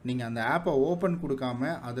நீங்கள் அந்த ஆப்பை ஓப்பன்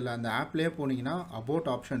கொடுக்காம அதில் அந்த ஆப்லேயே போனீங்கன்னா அபவுட்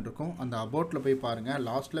ஆப்ஷன் இருக்கும். அந்த அபவுட்டில் போய் பாருங்கள்,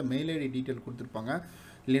 லாஸ்ட்டில் மெயில் ஐடி டீட்டெயில் கொடுத்துருப்பாங்க.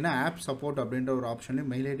 இல்லைனா ஆப் சப்போர்ட் அப்படின்ற ஒரு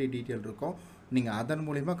ஆப்ஷன்லையும் மெயில் ஐடி டீட்டெயில் இருக்கும். நீங்கள் அதன்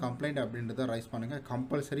மூலிமா கம்ப்ளைண்ட் அப்படின்றத ரைஸ் பண்ணுங்கள்.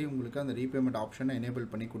 கம்பல்சரி உங்களுக்கு அந்த ரீபேமெண்ட் ஆப்ஷனை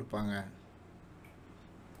எனேபிள் பண்ணி கொடுப்பாங்க.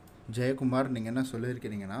 ஜெயக்குமார் நீங்கள் என்ன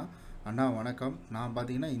சொல்லியிருக்கிறீங்கன்னா, அண்ணா வணக்கம், நான்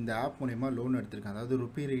பார்த்தீங்கன்னா இந்த ஆப் மூலிமா லோன் எடுத்திருக்கேன். அதாவது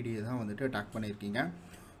ருப்பி ரீடியை தான் வந்துட்டு டேக் பண்ணியிருக்கீங்க.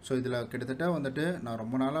 ஸோ இதில் கிட்டத்தட்ட வந்துட்டு நான்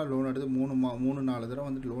ரொம்ப நாளாக லோன் எடுத்து 3-4 தடவை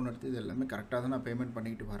வந்துட்டு லோன் எடுத்து இது எல்லாமே கரெக்டாக தான் நான் பேமெண்ட்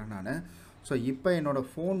பண்ணிக்கிட்டு வரேன் நான். ஸோ இப்போ என்னோடய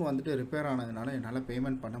ஃபோன் வந்துட்டு ரிப்பேர் ஆனதுனால என்னால்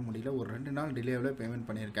பேமெண்ட் பண்ண முடியல. ஒரு 2 நாள் டிலேவில் பேமெண்ட்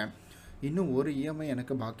பண்ணியிருக்கேன். இன்னும் ஒரு இஎம்ஐ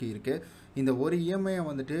எனக்கு பாக்கி இருக்குது. இந்த ஒரு இஎம்ஐயை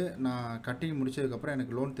வந்துட்டு நான் கட்டி முடிச்சதுக்கப்புறம்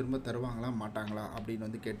எனக்கு லோன் திரும்ப தருவாங்களா மாட்டாங்களா அப்படின்னு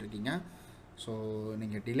வந்து கேட்டிருக்கீங்க. ஸோ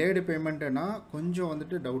நீங்கள் டிலேடு பேமெண்ட்டுனா கொஞ்சம்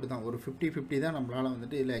வந்துட்டு டவுட்டு தான். ஒரு 50-50 தான் நம்மளால்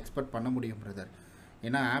வந்துட்டு இதில் எக்ஸ்பெக்ட் பண்ண முடியும் பிரதர்.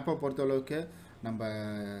 ஏன்னா ஆப்பை பொறுத்தளவுக்கு நம்ம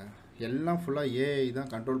எல்லாம் ஃபுல்லாக ஏஐ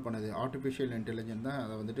தான் கண்ட்ரோல் பண்ணுது. ஆர்டிஃபிஷியல் இன்டெலிஜென்ஸ் தான்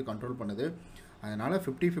அதை வந்துட்டு கண்ட்ரோல் பண்ணுது. அதனால்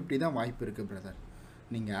 50-50 தான் வாய்ப்பு இருக்குது பிரதர்.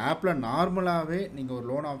 நீங்கள் ஆப்பில் நார்மலாகவே நீங்கள் ஒரு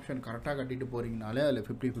லோன் ஆப்ஷன் கரெக்டாக கட்டிட்டு போகிறீங்கனாலே அதில்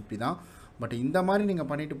 50-50 தான். பட் இந்த மாதிரி நீங்கள்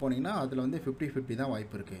பண்ணிட்டு போனீங்கன்னா அதில் வந்து 50-50 தான்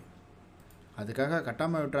வாய்ப்பு இருக்குது. அதுக்காக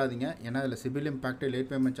கட்டாமல் விட்டுறாதீங்க. ஏன்னா அதில் CIBIL impact, late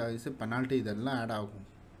payment charges, penalty இதெல்லாம் ஆட் ஆகும்.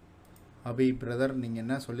 அபி பிரதர் நீங்கள்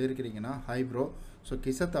என்ன சொல்லியிருக்கிறீங்கன்னா, ஹாய் ப்ரோ, ஸோ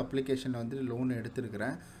கிசத் அப்ளிகேஷனில் வந்துட்டு லோன்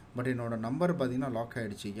எடுத்துருக்கிறேன். பட் என்னோடய நம்பர் பார்த்தீங்கன்னா லாக்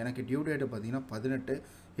ஆகிடுச்சு. எனக்கு டியூ டேட்டு பார்த்தீங்கன்னா 18.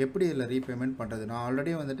 எப்படி இதில் ரீபேமெண்ட் பண்ணுறது? நான்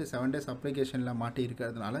ஆல்ரெடி வந்துட்டு 7 days அப்ளிகேஷனில் மாட்டி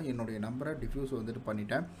இருக்கிறதுனால என்னுடைய நம்பரை டிஃப்யூஸ் வந்துட்டு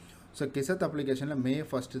பண்ணிட்டேன். ஸோ கிசத் அப்ளிகேஷனில் May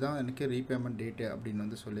 1 தான் எனக்கு ரீபேமெண்ட் டேட்டு அப்படின்னு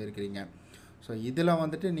வந்து சொல்லியிருக்கிறீங்க. ஸோ இதில்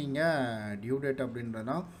வந்துட்டு நீங்கள் டியூ டேட்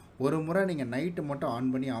அப்படின்றதுனா ஒரு முறை நீங்கள் நைட்டு மட்டும்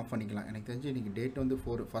ஆன் பண்ணி ஆஃப் பண்ணிக்கலாம். எனக்கு தெரிஞ்சு இன்றைக்கி டேட் வந்து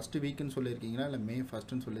 1st வீக்குன்னு சொல்லியிருக்கீங்களா இல்லை May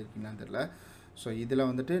 1ன்னு சொல்லியிருக்கீங்களான்னு தெரியல. ஸோ இதில்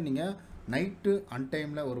வந்துட்டு நீங்கள் நைட்டு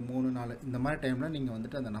அன்டைமில் ஒரு 3-4 இந்த மாதிரி டைமில் நீங்கள்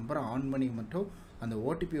வந்துட்டு அந்த நம்பரை ஆன் பண்ணி மட்டும் அந்த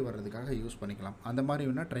ஓடிபி வர்றதுக்காக யூஸ் பண்ணிக்கலாம். அந்த மாதிரி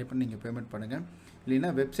வேணால் ட்ரை பண்ணி நீங்கள் பேமெண்ட் பண்ணுங்கள். இல்லைன்னா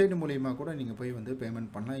வெப்சைட் மூலிமா கூட நீங்கள் போய் வந்து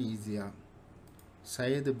பேமெண்ட் பண்ணலாம் ஈஸியாக.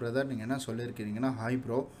 சையது பிரதர் நீங்கள் என்ன சொல்லியிருக்கிறீங்கன்னா, ஹாய்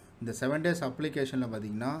ப்ரோ, இந்த 7 days அப்ளிகேஷனில்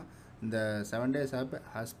பார்த்தீங்கன்னா இந்த 7 days ஆப்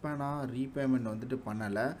ஹஸ்பண்டாக ரீபேமெண்ட் வந்துட்டு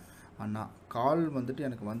பண்ணலை. ஆனால் கால் வந்துட்டு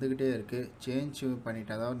எனக்கு வந்துக்கிட்டே இருக்குது. சேஞ்ச்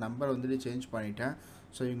பண்ணிவிட்டேன், அதாவது நம்பர் வந்துட்டு சேஞ்ச் பண்ணிட்டேன்.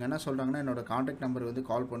 ஸோ இவங்க என்ன சொல்கிறாங்கன்னா, என்னோடய காண்டாக்ட் நம்பர் வந்து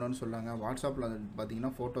கால் பண்ணுன்னு சொல்கிறாங்க. வாட்ஸ்அப்பில் வந்து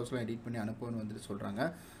பார்த்தீங்கன்னா ஃபோட்டோஸ்லாம் எடிட் பண்ணி அனுப்புன்னு வந்துட்டு சொல்கிறாங்க.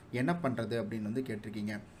 என்ன பண்ணுறது அப்படின்னு வந்து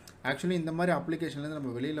கேட்டிருக்கீங்க. ஆக்சுவலி இந்த மாதிரி அப்ளிகேஷன்லேருந்து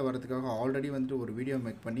நம்ம வெளியில் வரதுக்காக ஆல்ரெடி வந்துட்டு ஒரு வீடியோ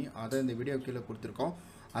மேக் பண்ணி அதை இந்த வீடியோ கீழே கொடுத்துருக்கோம்.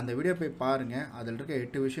 அந்த வீடியோ போய் பாருங்கள். அதில் இருக்க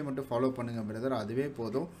 8 விஷயம் மட்டும் ஃபாலோ பண்ணுங்கள் பிரதர், அதுவே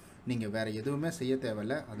போதும். நீங்கள் வேறு எதுவுமே செய்ய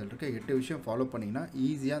தேவையில்லை. அதில் இருக்க 8 விஷயம் ஃபாலோ பண்ணிங்கன்னா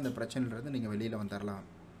ஈஸியாக அந்த பிரச்சனையிலேருந்து நீங்கள் வெளியில் வந்துடலாம்.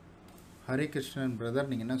 ஹரிகிருஷ்ணன் பிரதர்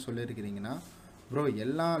நீங்கள் என்ன சொல்லியிருக்கிறீங்கன்னா, ப்ரோ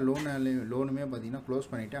எல்லா லோனுமே பார்த்தீங்கன்னா க்ளோஸ்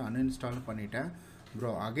பண்ணிவிட்டேன், அன்இன்ஸ்டாலும் பண்ணிவிட்டேன்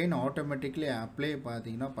ப்ரோ. அகைன் ஆட்டோமேட்டிக்லி ஆப்பில்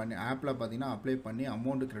பார்த்தீங்கன்னா அப்ளை பண்ணி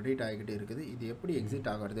அமௌண்ட்டு கிரெடிட் ஆகிக்கிட்டே இருக்குது. இது எப்படி எக்ஸிட்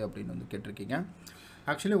ஆகிறது அப்படின்னு வந்து கேட்டிருக்கீங்க.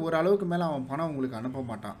 ஆக்சுவலி ஓரளவுக்கு மேலே அவன் பணம் உங்களுக்கு அனுப்ப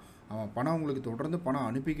மாட்டான். அவன் பணம் உங்களுக்கு தொடர்ந்து பணம்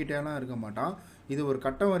அனுப்பிக்கிட்டேலாம் இருக்க மாட்டான். இது ஒரு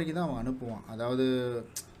கட்டம் வரைக்கும் தான் அவன் அனுப்புவான். அதாவது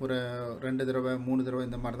ஒரு 2 தடவை 3 தடவை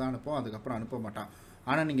இந்த மாதிரி தான் அனுப்புவான். அதுக்கப்புறம் அனுப்ப மாட்டான்.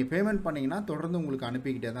 ஆனால் நீங்கள் பேமெண்ட் பண்ணிங்கன்னா தொடர்ந்து உங்களுக்கு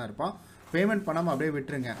அனுப்பிக்கிட்டே தான் இருப்பான். பேமெண்ட் பண்ணாமல் அப்படியே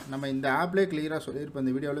விட்டுருங்க. நம்ம இந்த ஆப்லேயே கிளியராக சொல்லியிருப்பேன்,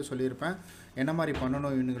 இந்த வீடியோவில் சொல்லியிருப்பேன் என்ன மாதிரி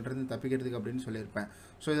பண்ணணும் இவனுங்கள்ட்ட தப்பிக்கிறதுக்கு அப்படின்னு சொல்லியிருப்பேன்.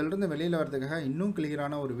 ஸோ இதிலிருந்து வெளியில் வரதுக்காக இன்னும்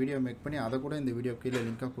கிளியரான ஒரு வீடியோ மேக் பண்ணி அதை கூட இந்த வீடியோ கீழே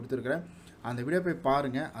லிங்காக கொடுத்துருக்குறேன். அந்த வீடியோ போய்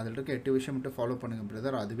பாருங்கள். அதில் இருக்க 8 விஷயம் மட்டும் ஃபாலோ பண்ணுங்கள்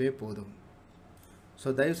பிரதர், அதுவே போதும். ஸோ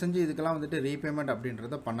தயவு செஞ்சு இதுக்கெல்லாம் வந்துட்டு ரீபேமெண்ட்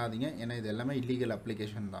அப்படின்றத பண்ணாதீங்க. ஏன்னா இது எல்லாமே இல்லீகல்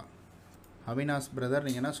அப்ளிகேஷன் தான். அவினாஷ் பிரதர்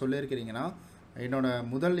நீங்கள் என்ன சொல்லியிருக்கிறீங்கன்னா, என்னோடய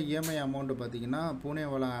முதல் இஎம்ஐ அமௌண்ட்டு பார்த்தீங்கன்னா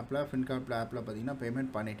பூனேவாலா ஆப்பில், ஃபின்கார்ட் ஆப்பில் பார்த்தீங்கன்னா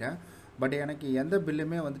பேமெண்ட் பண்ணிட்டேன். பட் எனக்கு எந்த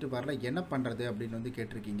பில்லுமே வந்துட்டு வரல, என்ன பண்ணுறது அப்படின்னு வந்து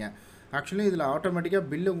கேட்டிருக்கீங்க. ஆக்சுவலி இதில் ஆட்டோமேட்டிக்காக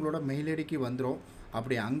பில்லு உங்களோட மெயில் ஐடிக்கு வந்துடும்.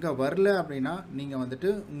 அப்படி அங்கே வரல அப்படின்னா நீங்கள் வந்துட்டு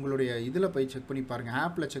உங்களுடைய இதில் போய் செக் பண்ணி பாருங்கள்,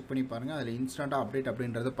 ஆப்பில் செக் பண்ணி பாருங்கள். அதில் இன்ஸ்டண்ட்டாக அப்டேட்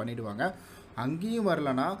அப்படின்றத பண்ணிவிடுவாங்க. அங்கேயும்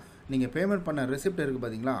வரலனா நீங்கள் பேமெண்ட் பண்ண ரெசிப்ட் இருக்குது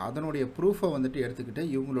பார்த்தீங்களா, அதனுடைய ப்ரூஃபை வந்துட்டு எடுத்துக்கிட்டு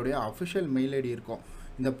இவங்களுடைய அஃபிஷியல் மெயில் ஐடி இருக்கும்.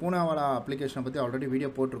 இந்த பூனாவாலா அப்ளிகேஷனை பற்றி ஆல்ரெடி வீடியோ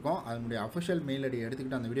போட்டிருக்கோம். அதனுடைய அஃபிஷியல் மெயில் ஐடி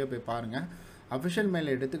எடுத்துக்கிட்டு அந்த வீடியோ போய் பாருங்கள். அஃபிஷியல் மெயில்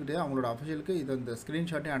எடுத்துக்கிட்டு அவங்களோட அஃபிஷியலுக்கு இதை இந்த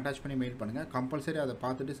ஸ்க்ரீன்ஷாட்டையும் அட்டாச் பண்ணி மெயில் பண்ணுங்கள். கம்பல்சரி அதை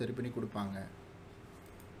பார்த்துட்டு சரி பண்ணி கொடுப்பாங்க.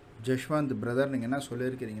 ஜஷ்வந்த் பிரதர் நீங்கள் என்ன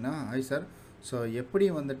சொல்லியிருக்கிறீங்கன்னா, ஹாய் சார், ஸோ எப்படி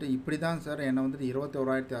வந்துட்டு இப்படி தான் சார் என்னை வந்துட்டு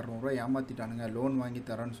 21,600 ஏமாற்றிட்டானுங்க, லோன் வாங்கி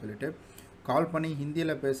தரேன்னு சொல்லிட்டு கால் பண்ணி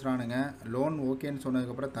ஹிந்தியில் பேசுகிறானுங்க. லோன் ஓகேன்னு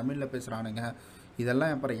சொன்னதுக்கப்புறம் தமிழில் பேசுகிறானுங்க.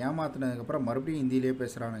 இதெல்லாம் அப்புறம் ஏமாற்றினதுக்கப்புறம் மறுபடியும் ஹிந்தியிலே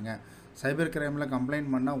பேசுகிறானுங்க. சைபர் கிரைமில் கம்ப்ளைண்ட்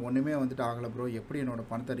பண்ணால் ஒன்றுமே வந்துட்டு ஆகலை ப்ரோ, எப்படி என்னோடய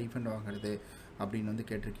பணத்தை ரீஃபண்ட் வாங்குறது அப்படின்னு வந்து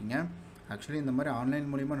கேட்டிருக்கீங்க. ஆக்சுவலி இந்த மாதிரி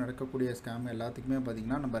ஆன்லைன் மூலிமா நடக்கக்கூடிய ஸ்கேம் எல்லாத்துக்குமே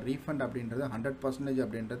பார்த்திங்கன்னா நம்ம ரீஃபண்ட் அப்படின்றது 100%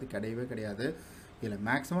 அப்படின்றது கிடையவே கிடையாது. இதில்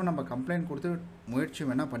மேக்ஸிமம் நம்ம கம்ப்ளைண்ட் கொடுத்து முயற்சி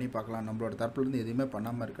வேணால் பண்ணி பார்க்கலாம், நம்மளோட தரப்புலேருந்து எதுவுமே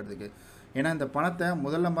பண்ணாமல் இருக்கிறதுக்கு. ஏன்னா இந்த பணத்தை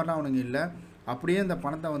முதல்ல மாதிரிலாம் அவனுங்க இல்லை, அப்படியே இந்த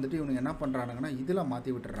பணத்தை வந்துட்டு இவனுங்க என்ன பண்ணுறானுங்கன்னா இதில்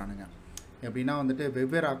மாற்றி விட்டுறானுங்க. எப்படின்னா வந்துட்டு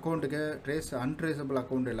வெவ்வேறு அக்கௌண்ட்டுக்கு அன்ட்ரேசபிள்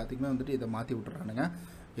அக்கௌண்ட் எல்லாத்துக்குமே வந்துட்டு இதை மாற்றி விட்டுறானுங்க.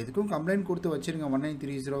 எதுக்கும் கம்ப்ளைண்ட் கொடுத்து வச்சுருங்க,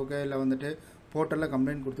 1930 இல்லை வந்துட்டு போர்ட்டலில்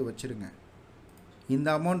கம்ப்ளைண்ட் கொடுத்து வச்சுருங்க. இந்த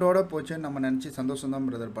அமௌண்ட்டோட போச்சுன்னு நம்ம நினச்சி சந்தோஷம் தான்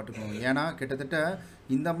பிரதர் பட்டுக்கணும். ஏன்னா கிட்டத்தட்ட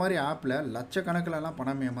இந்த மாதிரி ஆப்பில் லட்சக்கணக்கிலலாம்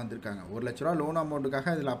பணம் ஏமாந்துருக்காங்க. 1 லட்ச ரூபா லோன்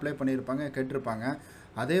அமௌண்ட்டுக்காக இதில் அப்ளை பண்ணியிருப்பாங்க, கேட்டிருப்பாங்க.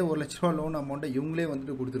 அதே 1 லட்ச ரூபா லோன் அமௌண்ட்டை இவங்களே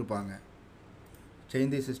வந்துட்டு கொடுத்துருப்பாங்க.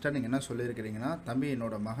 ஜெயந்தி சிஸ்டர் நீங்கள் என்ன சொல்லியிருக்கிறீங்கன்னா, தம்பி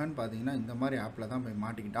என்னோட மகன் பார்த்தீங்கன்னா இந்த மாதிரி ஆப்பில் தான் போய்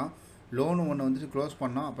மாட்டிக்கிட்டான். லோனு ஒன்று வந்துட்டு க்ளோஸ்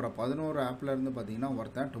பண்ணோம். அப்புறம் 11 ஆப்பில் இருந்து பார்த்தீங்கன்னா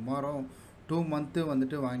ஒருத்தன் டுமாரோ 2 மந்த்து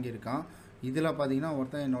வந்துட்டு வாங்கியிருக்கான். இதில் பார்த்தீங்கன்னா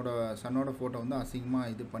ஒருத்தன் என்னோட சன்னோட ஃபோட்டோ வந்து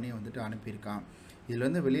அசிங்கமாக இது பண்ணி வந்துட்டு அனுப்பியிருக்கான்.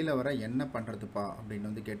 இதுலேருந்து வெளியில் வர என்ன பண்ணுறதுப்பா அப்படின்னு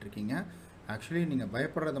வந்து கேட்டிருக்கீங்க. ஆக்சுவலி நீங்கள்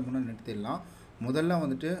பயப்படுறத முன்னே நிறுத்திடலாம். முதல்ல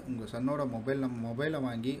வந்துட்டு உங்கள் சன்னோட மொபைலை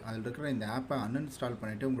வாங்கி அதில் இருக்கிற இந்த ஆப்பை அன்இன்ஸ்டால்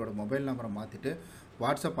பண்ணிவிட்டு உங்களோட மொபைல் நம்பரை மாற்றிட்டு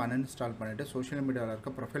வாட்ஸ்அப் அன்இன்ஸ்டால் பண்ணிவிட்டு சோஷியல் மீடியாவில்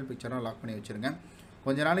இருக்க ப்ரொஃபைல் பிக்சராக லாக் பண்ணி வச்சுருங்க.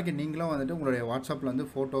 கொஞ்ச நாளைக்கு நீங்களும் வந்துட்டு உங்களுடைய வாட்ஸ்அப்பில் வந்து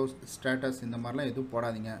ஃபோட்டோஸ், ஸ்டேட்டஸ் இந்த மாதிரிலாம் எதுவும்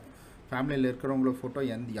போடாதீங்க. ஃபேமிலியில் இருக்கிறவங்களோட ஃபோட்டோ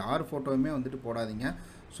யார் ஃபோட்டோவுமே வந்துட்டு போடாதீங்க.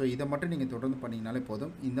 ஸோ இதை மட்டும் நீங்கள் தொடர்ந்து பண்ணிங்கனாலே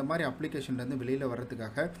போதும். இந்த மாதிரி அப்ளிகேஷன்லேருந்து வெளியில்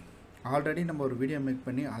வர்றதுக்காக ஆல்ரெடி நம்ம ஒரு வீடியோ மேக்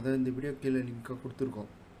பண்ணி அதை இந்த வீடியோ கீழே லிங்க்கை கொடுத்துருக்கோம்.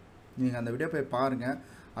 நீங்கள் அந்த வீடியோ போய் பாருங்கள்.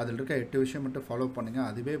 அதில் இருக்க 8 விஷயம் மட்டும் ஃபாலோ பண்ணுங்கள்.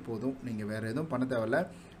 அதுவே போதும். நீங்கள் வேறு எதுவும் பண்ண தேவையில்ல.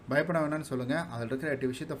 பயப்பட வேணான்னு சொல்லுங்கள். அதில் இருக்கிற 8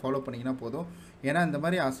 விஷயத்தை ஃபாலோ பண்ணிங்கன்னா போதும். ஏன்னா இந்த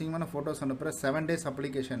மாதிரி அசிங்கமான ஃபோட்டோஸ் அனுப்புகிற 7 days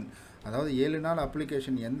அப்ளிகேஷன், அதாவது 7 நாள்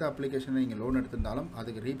அப்ளிகேஷன், எந்த அப்ளிகேஷனை நீங்கள் லோன் எடுத்திருந்தாலும்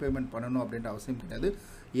அதுக்கு ரீபேமெண்ட் பண்ணணும் அப்படின்ற அவசியம் கிடையாது.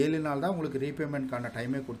 7 நாள் தான் உங்களுக்கு ரீபேமெண்ட்கான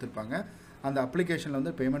டைமே கொடுத்துருப்பாங்க. அந்த அப்ளிகேஷனில்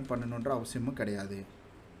வந்து பேமெண்ட் பண்ணணுன்ற அவசியமும் கிடையாது.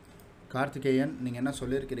 கார்த்திகேயன் நீங்கள் என்ன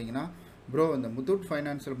சொல்லியிருக்கிறீங்கன்னா, ப்ரோ இந்த முத்தூட்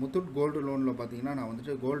ஃபைனான்ஸில் முத்தூட் கோல்டு லோனில் பார்த்தீங்கன்னா நான்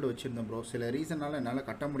வந்துட்டு கோல்டு வச்சுருந்தேன் ப்ரோ. சில ரீசனால் என்னால்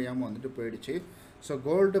கட்ட முடியாமல் வந்துட்டு போயிடுச்சு. ஸோ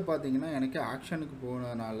கோல்டு பார்த்தீங்கன்னா எனக்கு ஆக்ஷனுக்கு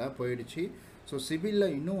போனதுனால போயிடுச்சு. ஸோ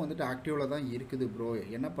சிபிலில் இன்னும் வந்துட்டு ஆக்டிவில் தான் இருக்குது ப்ரோ,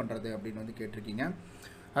 என்ன பண்ணுறது அப்படின்னு வந்து கேட்டிருக்கீங்க.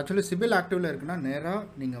 ஆக்சுவலி சிபில் ஆக்டிவில் இருக்குன்னா நேராக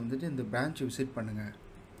நீங்கள் வந்துட்டு இந்த பிரான்ச் விசிட் பண்ணுங்கள்.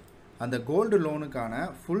 அந்த கோல்டு லோனுக்கான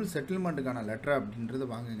ஃபுல் செட்டில்மெண்ட்டுக்கான லெட்டர் அப்படின்றது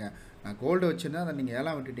வாங்குங்க. நான் கோல்டு வச்சுருந்தேன், அதை நீங்கள்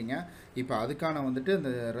ஏலம் விட்டுட்டீங்க. இப்போ அதுக்கான வந்துட்டு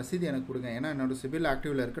அந்த ரசீது எனக்கு கொடுங்க. ஏன்னா என்னோடய சிபில்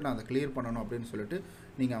ஆக்டிவில் இருக்குது, நான் அதை கிளியர் பண்ணணும் அப்படின்னு சொல்லிட்டு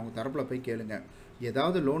நீங்கள் அவங்க தரப்பில் போய் கேளுங்க.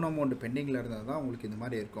 ஏதாவது லோன் அமௌண்ட் பெண்டிங்கில் இருந்தால் தான் உங்களுக்கு இந்த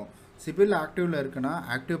மாதிரி இருக்கும். சிபில் ஆக்டிவில் இருக்குன்னா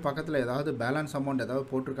ஆக்டிவ் பக்கத்தில் ஏதாவது பேலன்ஸ் அமௌண்ட் ஏதாவது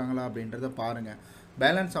போட்டிருக்காங்களா அப்படின்றத பாருங்கள்.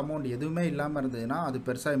 பேலன்ஸ் அமௌண்ட் எதுவுமே இல்லாமல் இருந்ததுன்னா அது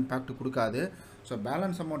பெருசாக இம்பேக்ட் கொடுக்காது. ஸோ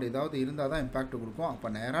பேலன்ஸ் அமௌண்ட் ஏதாவது இருந்தால் தான் இம்பேக்ட் கொடுக்கும். அப்போ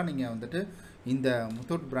நேராக நீங்கள் வந்துட்டு இந்த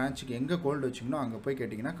முத்தூட் பிரான்ச்சுக்கு எங்கே கோல்டு வச்சிங்களோ அங்கே போய்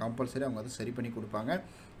கேட்டிங்கன்னா கம்பல்சரி அவங்க அதை சரி பண்ணி கொடுப்பாங்க.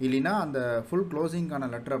 இல்லைனா அந்த ஃபுல் க்ளோசிங்கான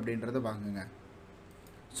லெட்டர் அப்படின்றத வாங்குங்க.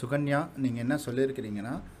 சுகன்யா நீங்கள் என்ன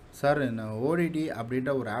சொல்லியிருக்கிறீங்கன்னா, சார் நான் ஓடிடி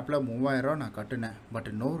அப்படின்ற ஒரு ஆப்பில் 3000 நான் கட்டினேன், but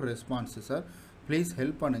no response sir, please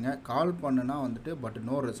help பண்ணுங்கள், கால் பண்ணுனா வந்துட்டு பட்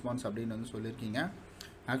நோ ரெஸ்பான்ஸ் அப்படின்னு வந்து சொல்லியிருக்கீங்க.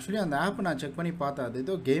 ஆக்சுவலி அந்த ஆப்பை நான் செக் பண்ணி பார்த்தேன், அது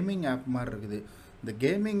ஏதோ கேமிங் ஆப் மாதிரி இருக்குது. இந்த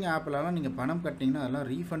கேமிங் ஆப்லலாம் நீங்கள் பணம் கட்டிங்கன்னா அதெல்லாம்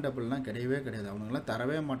ரீஃபண்டபிள்லாம் கிடையவே கிடையாது, அவனுங்களாம்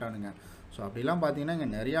தரவே மாட்டானுங்க. ஸோ அப்படிலாம் பார்த்தீங்கன்னா இங்கே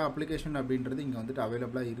நிறையா அப்ளிகேஷன் அப்படின்றது இங்கே வந்துட்டு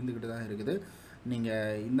அவைலபிளாக இருந்துக்கிட்டு தான் இருக்குது.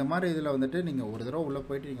 நீங்கள் இந்த மாதிரி இதில் வந்துட்டு நீங்கள் ஒரு தடவை உள்ளே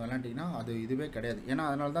போய்ட்டு நீங்கள் விளாண்டிங்கன்னா அது இதுவே கிடையாது. ஏன்னா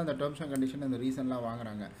அதனால தான் இந்த டேர்ம்ஸ் அண்ட் கண்டிஷன் இந்த ரீசன்லாம்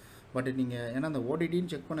வாங்குறாங்க. பட் நீங்கள் ஏன்னா அந்த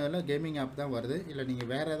ஓடிடின்னு செக் பண்ணதில் கேமிங் ஆப் தான் வருது. இல்லை நீங்கள்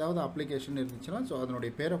வேறு ஏதாவது அப்ளிகேஷன் இருந்துச்சுன்னா ஸோ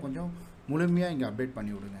அதனுடைய பேரை கொஞ்சம் முழுமையாக இங்கே அப்டேட்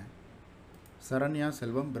பண்ணி விடுங்க. சரண்யா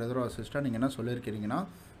செல்வம் பிரதர் ஆர் சிஸ்டர் நீங்கள் என்ன சொல்லியிருக்கிறீங்கன்னா,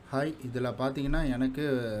 ஹாய், இதில் பார்த்தீங்கன்னா எனக்கு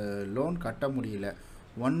லோன் கட்ட முடியல,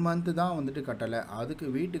 1 மந்த்து தான் வந்துட்டு கட்டலை, அதுக்கு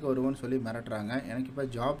வீட்டுக்கு வருவோன்னு சொல்லி மிரட்டுறாங்க, எனக்கு இப்போ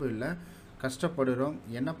ஜாப் இல்லை, கஷ்டப்படுறோம்,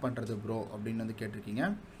 என்ன பண்ணுறது ப்ரோ அப்படின்னு வந்து கேட்டிருக்கீங்க.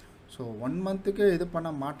 ஸோ 1 மந்த்துக்கு இது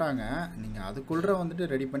பண்ண மாட்டாங்க, நீங்கள் அதுக்குள்ளே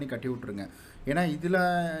வந்துட்டு ரெடி பண்ணி கட்டி விட்ருங்க. ஏன்னா இதில்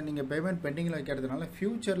நீங்கள் பேமெண்ட் பெண்டிங்கில் வைக்கிறதுனால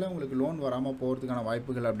ஃப்யூச்சரில் உங்களுக்கு லோன் வராமல் போகிறதுக்கான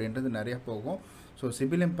வாய்ப்புகள் அப்படின்றது நிறையா போகும். So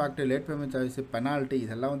CIBIL impact, late payment charges, penalty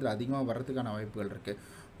இதெல்லாம் வந்துட்டு அதிகமாக வர்றதுக்கான வாய்ப்புகள் இருக்குது.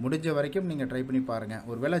 முடிஞ்ச வரைக்கும் நீங்கள் ட்ரை பண்ணி பாருங்கள்.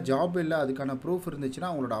 ஒருவேளை ஜாப் இல்லை அதுக்கான ப்ரூஃப் இருந்துச்சுன்னா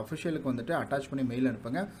அவங்களோட அஃபிஷியலுக்கு வந்துட்டு அட்டாச் பண்ணி மெயில்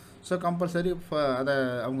அனுப்புங்க. ஸோ கம்பல்சரி அதை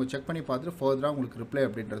அவங்க செக் பண்ணி பார்த்துட்டு ஃபர்தராக உங்களுக்கு ரிப்ளை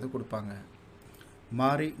அப்படின்றது கொடுப்பாங்க.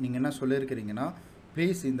 மாறி நீங்கள் என்ன சொல்லியிருக்கிறீங்கன்னா,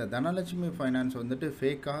 ப்ளீஸ் இந்த தனலட்சுமி ஃபைனான்ஸ் வந்துட்டு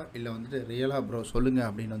ஃபேக்கா இல்லை வந்துட்டு ரியலாக ப்ரோ சொல்லுங்கள்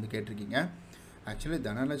அப்படின்னு வந்து கேட்டிருக்கீங்க. ஆக்சுவலி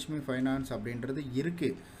தனலட்சுமி ஃபைனான்ஸ் அப்படின்றது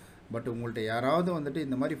இருக்குது. பட் உங்கள்கிட்ட யாராவது வந்துட்டு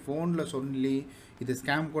இந்த மாதிரி ஃபோனில் சொல்லி இது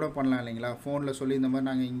ஸ்கேம் கூட பண்ணலாம் இல்லைங்களா, ஃபோனில் சொல்லி இந்த மாதிரி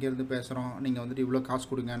நாங்கள் இங்கேருந்து பேசுகிறோம், நீங்கள் வந்துட்டு இவ்வளோ காசு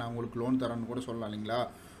கொடுங்க நான் உங்களுக்கு லோன் தரேன்னு கூட சொல்லலாம் இல்லைங்களா.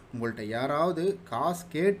 உங்கள்கிட்ட யாராவது காசு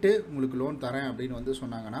கேட்டு உங்களுக்கு லோன் தரேன் அப்படின்னு வந்து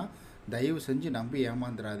சொன்னாங்கன்னா தயவு செஞ்சு நம்பி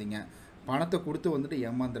ஏமாந்துடாதீங்க, பணத்தை கொடுத்து வந்துட்டு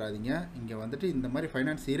ஏமாந்துடாதீங்க. இங்கே வந்துட்டு இந்த மாதிரி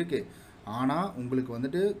ஃபைனான்ஸ் இருக்குது, ஆனால் உங்களுக்கு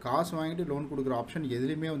வந்துட்டு காசு வாங்கிட்டு லோன் கொடுக்குற ஆப்ஷன்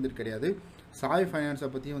எதுலேயுமே வந்துட்டு கிடையாது. சாய் ஃபைனான்ஸை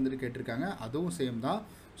பற்றியும் வந்துட்டு கேட்டிருக்காங்க, அதுவும் சேம் தான்.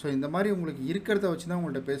 ஸோ இந்த மாதிரி உங்களுக்கு இருக்கிறத வச்சு தான்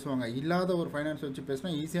உங்கள்கிட்ட பேசுவாங்க. இல்லாத ஒரு ஃபைனான்ஸ் வச்சு பேசினா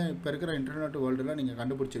ஈஸியாக இப்போ இருக்கிற இன்டர்நெட் வேர்ல்டில் நீங்கள்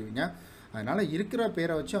கண்டுபிடிச்சிருவீங்க. அதனால் இருக்கிற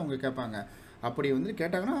பேரை வச்சு அவங்க கேட்பாங்க. அப்படி வந்துட்டு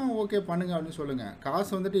கேட்டாங்கன்னா ஓகே பண்ணுங்க அப்படின்னு சொல்லுங்கள்.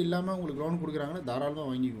 காசு வந்துட்டு இல்லாமல் உங்களுக்கு லோன் கொடுக்குறாங்கன்னா தாராளமாக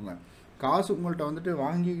வாங்கிக்கோங்க. காசு உங்கள்கிட்ட வந்துட்டு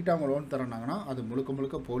வாங்கிக்கிட்டு அவங்க லோன் தரனாங்கன்னா அது முழுக்க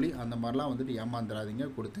முழுக்க போலி. அந்த மாதிரிலாம் வந்துட்டு ஏமாந்துடாதீங்க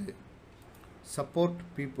கொடுத்து. சப்போர்ட்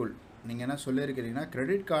பீப்புள் நீங்கள் என்ன சொல்லியிருக்கிறீங்கன்னா,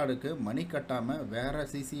 கிரெடிட் கார்டுக்கு மணி கட்டாமல் வேறு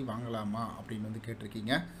சிசி வாங்கலாமா அப்படின்னு வந்து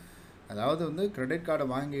கேட்டிருக்கீங்க. அதாவது வந்து கிரெடிட் கார்டை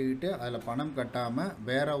வாங்கிக்கிட்டு அதில் பணம் கட்டாமல்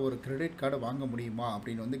வேறு ஒரு கிரெடிட் கார்டு வாங்க முடியுமா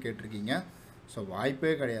அப்படின்னு வந்து கேட்டிருக்கீங்க. ஸோ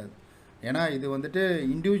வாய்ப்பே கிடையாது. ஏன்னா இது வந்துட்டு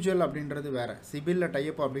இண்டிவிஜுவல் அப்படின்றது வேறு, சிபிலில்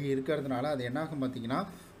டைப் அப்படி இருக்கிறதுனால அது என்ன ஆகும் பார்த்தீங்கன்னா,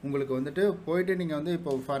 உங்களுக்கு வந்துட்டு போயிட்டு நீங்கள் வந்து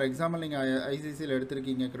இப்போ ஃபார் எக்ஸாம்பிள் நீங்கள் ஐசிசியில்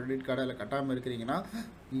எடுத்திருக்கீங்க கிரெடிட் கார்டு, அதில் கட்டாமல் இருக்கிறீங்கன்னா,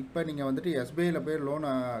 இப்போ நீங்கள் வந்துட்டு எஸ்பிஐயில் போய் லோன்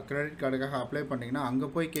கிரெடிட் கார்டுக்காக அப்ளை பண்ணிங்கன்னா அங்கே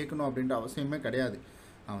போய் கேட்கணும் அப்படின்ற அவசியமே கிடையாது.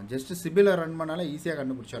 அவன் ஜஸ்ட்டு சிபிலை ரன் பண்ணாலும் ஈஸியாக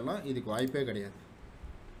கண்டுபிடிச்சிடலாம். இதுக்கு வாய்ப்பே கிடையாது.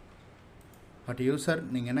 பட் யூசர்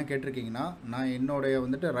நீங்கள் என்ன கேட்டிருக்கீங்கன்னா, நான் என்னுடைய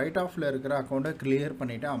வந்துட்டு ரைட் ஆஃபில் இருக்கிற அக்கௌண்ட்டை கிளியர்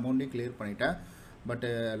பண்ணிவிட்டேன், அமௌண்ட்டையும் கிளியர் பண்ணிவிட்டேன். பட்டு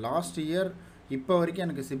லாஸ்ட் இயர் இப்போ வரைக்கும்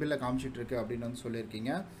எனக்கு சிபிலில் காமிச்சிட்ருக்கு அப்படின்னு வந்து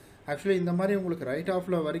சொல்லியிருக்கீங்க. ஆக்சுவலி இந்த மாதிரி உங்களுக்கு ரைட்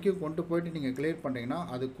ஆஃபில் வரைக்கும் கொண்டு போயிட்டு நீங்கள் கிளியர் பண்ணிட்டீங்கன்னா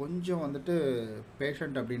அது கொஞ்சம் வந்துட்டு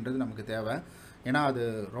பேஷண்ட் அப்படின்றது நமக்கு தேவை. ஏன்னா அது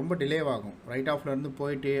ரொம்ப டிலே ஆகும். ரைட் ஆஃப்லேருந்து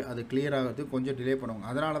போயிட்டு அது கிளியர் ஆகிறது கொஞ்சம் டிலே பண்ணுவாங்க.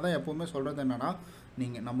 அதனால தான் எப்போவுமே சொல்கிறது என்னென்னா,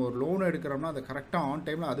 நம்ம ஒரு லோன் எடுக்கிறோம்னா அதை கரெக்டாக ஆன்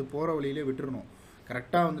டைமில் அது போகிற வழியிலே விட்டுறணும்.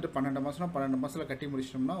 கரெக்டாக வந்துட்டு 12 மாதம்னா 12 மாதத்தில் கட்டி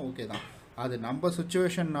முடிச்சிட்டோம்னா ஓகே தான். அது நம்ம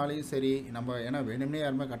சுச்சுவேஷன்னாலையும் சரி, நம்ம ஏன்னா வேணும்னே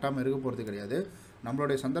யாருமே கட்டாமல் இருக்க போகிறது கிடையாது.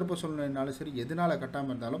 நம்மளுடைய சந்தர்ப்ப சூழ்நிலைனாலும் சரி, எதனால்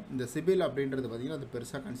கட்டாமல் இருந்தாலும் இந்த சிபில் அப்படின்றது பார்த்திங்கன்னா அது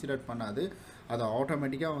பெருசாக கன்சிடர் பண்ணாது. அதை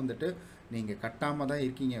ஆட்டோமேட்டிக்காக வந்துட்டு நீங்கள் கட்டாமல் தான்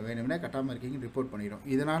இருக்கீங்க, வேணும்னே கட்டாமல் இருக்கீங்கன்னு ரிப்போர்ட் பண்ணிடும்.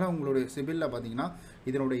 இதனால் உங்களுடைய சிபிலில் பார்த்திங்கன்னா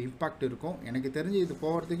இதனுடைய இம்பாக்ட் இருக்கும். எனக்கு தெரிஞ்சு இது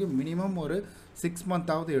போகிறதுக்கு மினிமம் ஒரு 6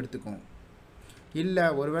 மந்த்தாவது எடுத்துக்கும். இல்லை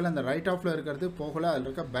ஒருவேளை அந்த ரைட் ஆஃபில் இருக்கிறது போகலை, அதில்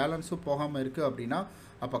இருக்க பேலன்ஸும் போகாமல் இருக்குது அப்படின்னா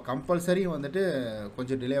அப்போ கம்பல்சரி வந்துட்டு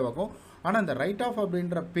கொஞ்சம் டிலே ஆகும். ஆனால் இந்த ரைட் ஆஃப்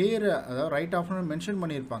அப்படின்ற பேர், அதாவது ரைட் ஆஃப்னு மென்ஷன்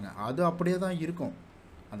பண்ணியிருப்பாங்க, அது அப்படியே தான் இருக்கும்.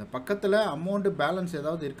 அந்த பக்கத்தில் அமௌண்ட்டு பேலன்ஸ்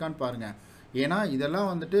ஏதாவது இருக்கான்னு பாருங்கள். ஏன்னா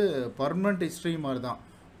இதெல்லாம் வந்துட்டு பர்மனெண்ட் ஹிஸ்ட்ரி மாதிரி தான்.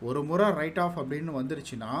 ஒரு முறை ரைட் ஆஃப் அப்படின்னு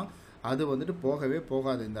வந்துருச்சுன்னா அது வந்துட்டு போகவே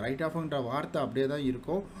போகாது. இந்த ரைட் ஆஃப்ன்ற வார்த்தை அப்படியே தான்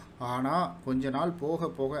இருக்கும். ஆனால் கொஞ்ச நாள் போக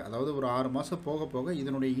போக, அதாவது ஒரு 6 மாதம் போக போக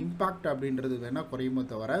இதனுடைய இம்பேக்ட் அப்படின்றது வேணால் குறையுமே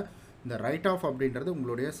தவிர இந்த ரைட் ஆஃப் அப்படின்றது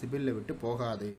உங்களுடைய சிபிலில் விட்டு போகாது.